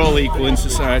that. We're all equal in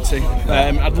society.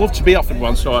 I'd love to be offered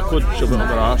one so I could shove it up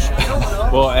their arse.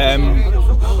 But,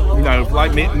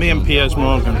 like me and Piers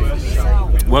Morgan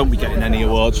won't be getting any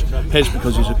awards. His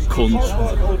because he's a cunt,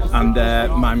 and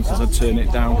mine because I'd turn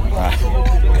it down.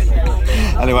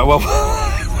 Anyway,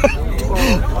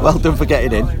 well done for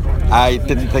getting in. I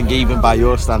didn't think even by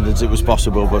your standards it was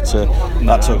possible, but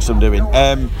that took some doing.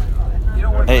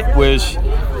 It was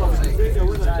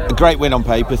a great win on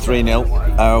paper,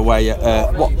 3-0 away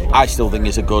at what I still think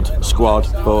is a good squad,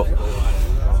 but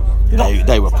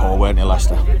they were poor, weren't they,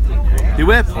 Leicester? They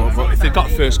were poor, but if they got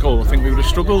first goal, I think we would have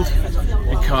struggled,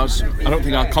 because I don't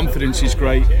think our confidence is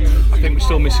great. I think we're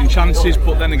still missing chances,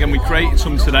 but then again we created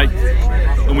some today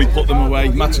and we put them away.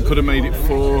 Mata could have made it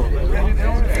 4.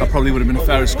 That probably would have been a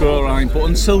fairer scoreline, but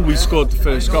until we scored the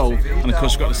first goal, and of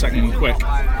course we got the second one quick,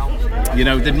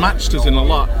 they'd matched us in a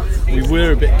lot. We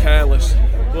were a bit careless,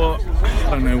 but I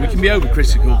don't know, we can be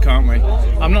overcritical, can't we?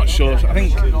 I'm not sure. I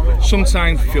think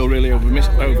sometimes we feel really over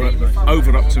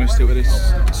optimistic with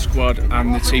this squad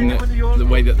and the team, the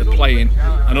way that they're playing,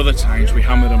 and other times we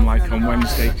hammer them like on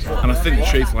Wednesday. And I think the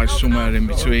truth lies somewhere in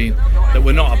between, that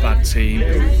we're not a bad team.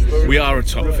 We are a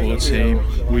top 4 team.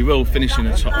 We will finish in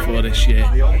the top 4 this year.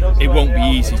 It won't be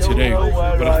easy to do,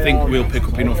 but I think we'll pick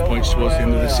up enough points towards the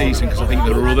end of the season, because I think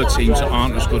there are other teams that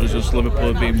aren't as good as us,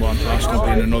 Liverpool being one, Arsenal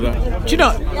being another. Do you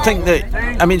not think that,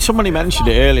 somebody mentioned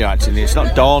it earlier actually, it's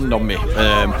not dawned on me,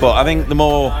 but I think the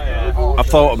more I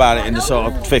thought about it in the sort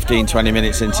of 15-20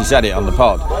 minutes since he said it on the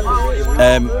pod.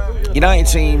 United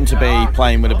seem to be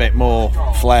playing with a bit more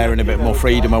flair and a bit more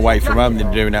freedom away from home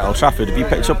than doing at Old Trafford. Have you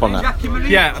picked up on that?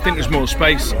 Yeah, I think there's more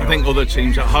space. I think other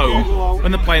teams at home,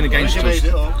 when they're playing against us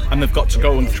and they've got to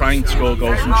go and try and score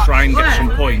goals and try and get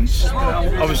some points,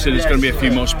 obviously there's going to be a few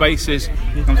more spaces.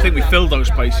 And I think we filled those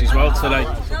spaces well today.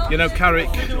 You know, Carrick,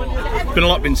 been a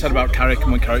lot been said about Carrick,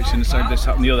 and when Carrick's in the side, this,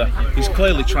 that and the other, he's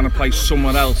clearly trying to play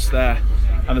someone else there.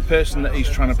 And the person that he's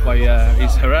trying to play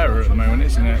is Herrera at the moment,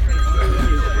 isn't it?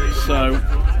 So,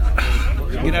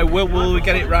 you know, will we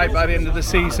get it right by the end of the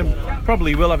season?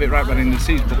 Probably will have it right by the end of the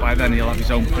season, but by then he'll have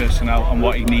his own personnel, and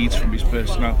what he needs from his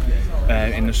personnel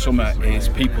in the summer is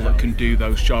people that can do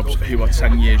those jobs who are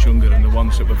 10 years younger than the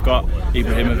ones that we've got.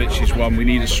 Ibrahimovic is one. We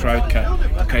need a striker.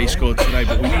 Okay, he scored today,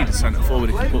 but we need a centre forward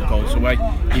who can put goals away.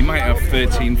 He might have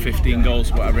 13, 15 goals,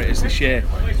 whatever it is this year.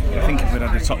 I think if we'd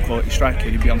had a top quality striker,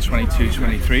 he'd be on 22,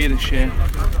 23 this year.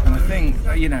 And I think,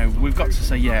 you know, we've got to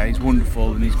say, yeah, he's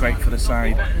wonderful and he's great for the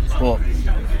side, but,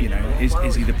 you know,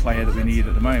 is he the player that we need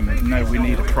at the moment? No, we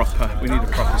need a proper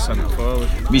centre forward.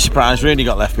 Be surprised Rooney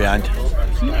got left behind?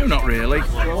 No, not really.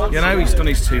 You know, he's done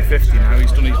his 250 now.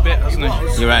 He's done his bit, hasn't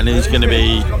he? You reckon he's going to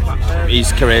be,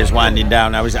 his career's winding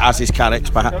down now, as is Carrick's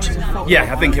perhaps?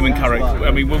 Yeah, I think him and Carrick,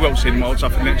 I mean, we won't see them all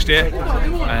Trafford next year.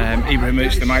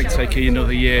 Ibrahimovic, they might take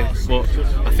another year, but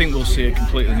I think we'll see a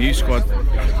completely new squad.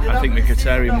 I think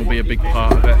Mkhitaryan will be a big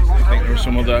part of it. I think there are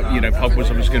some other, you know, Pogba's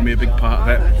obviously going to be a big part of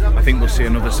it. I think we'll see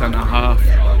another centre half.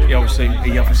 He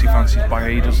obviously fancies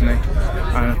Bailly, doesn't he?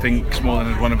 And I think Smalling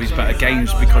had one of his better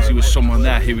games because he was someone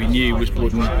there who he knew was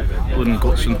blood and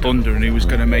guts and thunder, and he was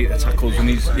going to make the tackles, and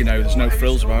he's, you know, there's no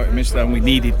frills about him, is there? And we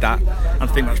needed that. And I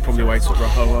think that's probably why he took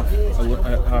Rojo off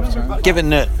at half time. Given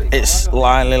that it's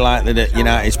likely that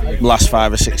United's last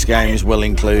 5 or 6 games will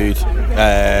include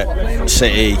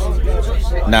City,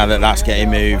 now that that's getting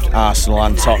moved, Arsenal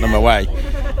and Tottenham away,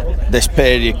 this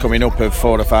period coming up of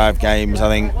 4 or 5 games, I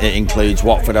think it includes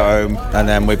Watford at home, and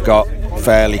then we've got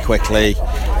fairly quickly,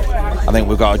 I think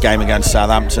we've got a game against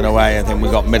Southampton away, I think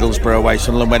we've got Middlesbrough away,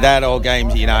 Sunderland. We're there all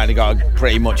games that United got to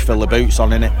pretty much fill the boots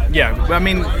on, innit? Yeah, I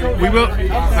mean, we will.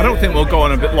 I don't think we'll go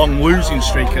on a bit long losing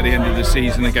streak at the end of the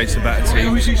season against the better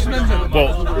teams,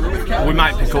 but we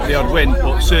might pick up the odd win,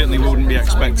 but certainly we wouldn't be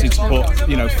expected to put,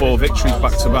 you know, 4 victories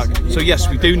back to back. So yes,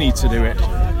 we do need to do it.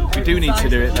 We do need to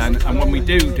do it then, and when we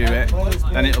do it,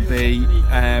 then it'll be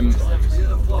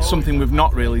something we've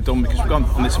not really done, because we've gone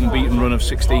on this unbeaten run of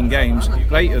 16 games.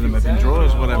 8 of them have been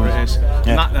draws, whatever it is.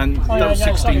 Yeah. And those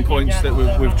 16 points that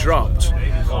we've dropped,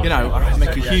 you know,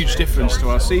 make a huge difference to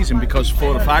our season, because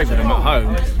 4 or 5 of them at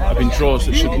home have been draws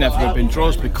that should never have been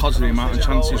draws because of the amount of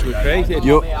chances we've created.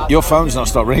 Your phone's not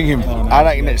stopped ringing. I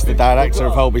reckon it's the director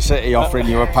of Holby City offering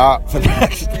you a part for the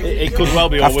next. It could well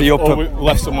be, or we've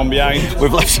left someone behind.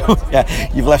 We've left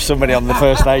you've left somebody on the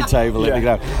first aid table at the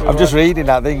ground. I'm just reading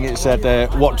that thing. It said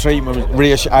what treatment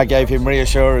I gave him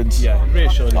reassurance. Yeah,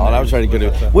 reassuring. Oh, that was very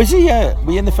good. Was he? Were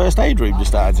you in the first aid room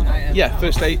just started? Yeah,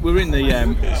 first aid. We were in the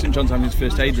St John's Ambulance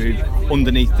first aid room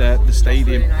underneath the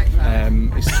stadium.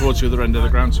 It's towards the other end of the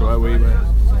ground, so where we were.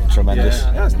 Tremendous.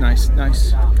 Yeah, that's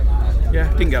nice.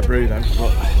 Yeah, didn't get brewed though,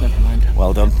 but never mind.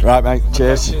 Well done. Right, mate.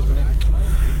 Cheers.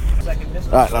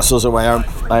 Right, that's us away home.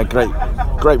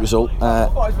 Great result.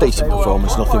 Decent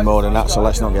performance, nothing more than that, so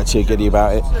let's not get too giddy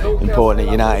about it. Important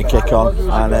that United kick on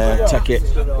and take it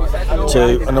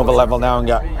to another level now and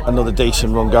get another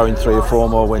decent run going, 3 or 4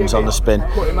 more wins on the spin.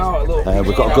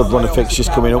 We've got a good run of fixtures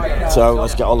coming up, so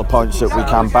let's get all the points that we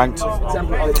can banked.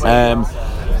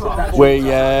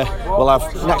 We'll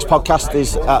have next podcast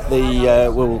is at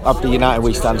the we'll have the United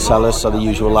We Stand Sellers, so the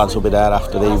usual lads will be there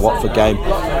after the Watford game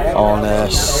on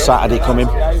Saturday coming,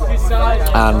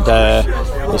 and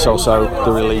it's also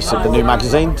the release of the new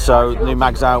magazine, so the new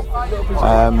mag's out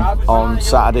on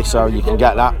Saturday, so you can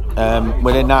get that.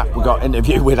 Within that we've got an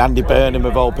interview with Andy Burnham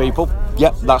of all people.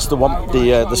 Yep, that's the one,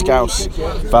 the Scouse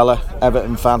fella,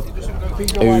 Everton fan,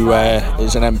 who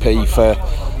is an MP for,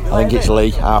 I think it's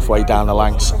Lee, halfway down the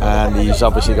Lancs, and he's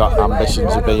obviously got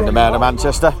ambitions of being the Mayor of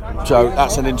Manchester, so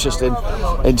that's an interesting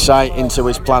insight into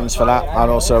his plans for that,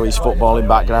 and also his footballing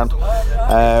background.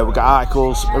 We've got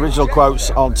articles, original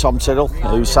quotes on Tom Tyrrell,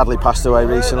 who sadly passed away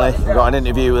recently. We've got an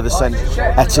interview with the St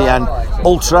Etienne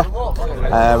Ultra,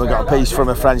 We got a piece from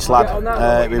a French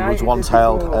lad who was once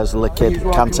hailed as Le Kid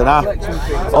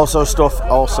Cantona. Also stuff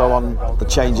also on the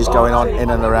changes going on in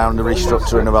and around the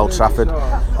restructuring of Old Trafford,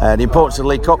 the importance of the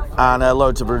League Cup, and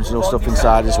loads of original stuff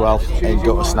inside as well in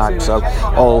Gutter Snag. So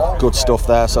all good stuff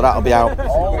there. So that'll be out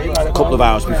a couple of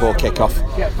hours before kick-off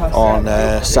on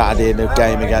Saturday in the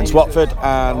game against Watford,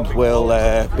 and will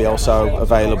be also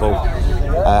available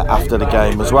after the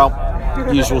game as well.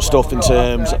 Usual stuff in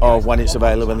terms of when it's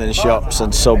available in the shops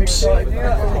and subs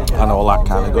and all that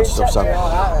kind of good stuff.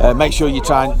 So make sure you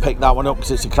try and pick that one up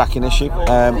because it's a cracking issue.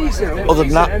 Other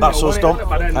than that, that's us done.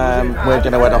 We're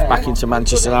going to head off back into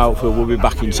Manchester now. We'll be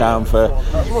back in town for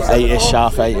 8ish,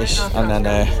 half 8ish, and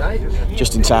then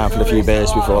just in time for a few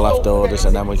beers before left orders,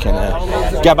 and then we can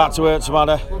get back to work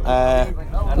tomorrow.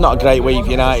 Not a great week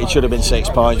for United. Should have been 6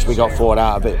 points. We got 4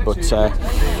 out of it, but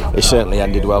it certainly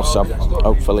ended well. So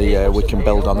hopefully we can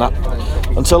build on that.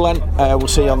 Until then, we'll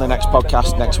see you on the next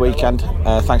podcast next weekend.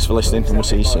 Thanks for listening, and we'll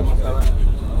see you soon.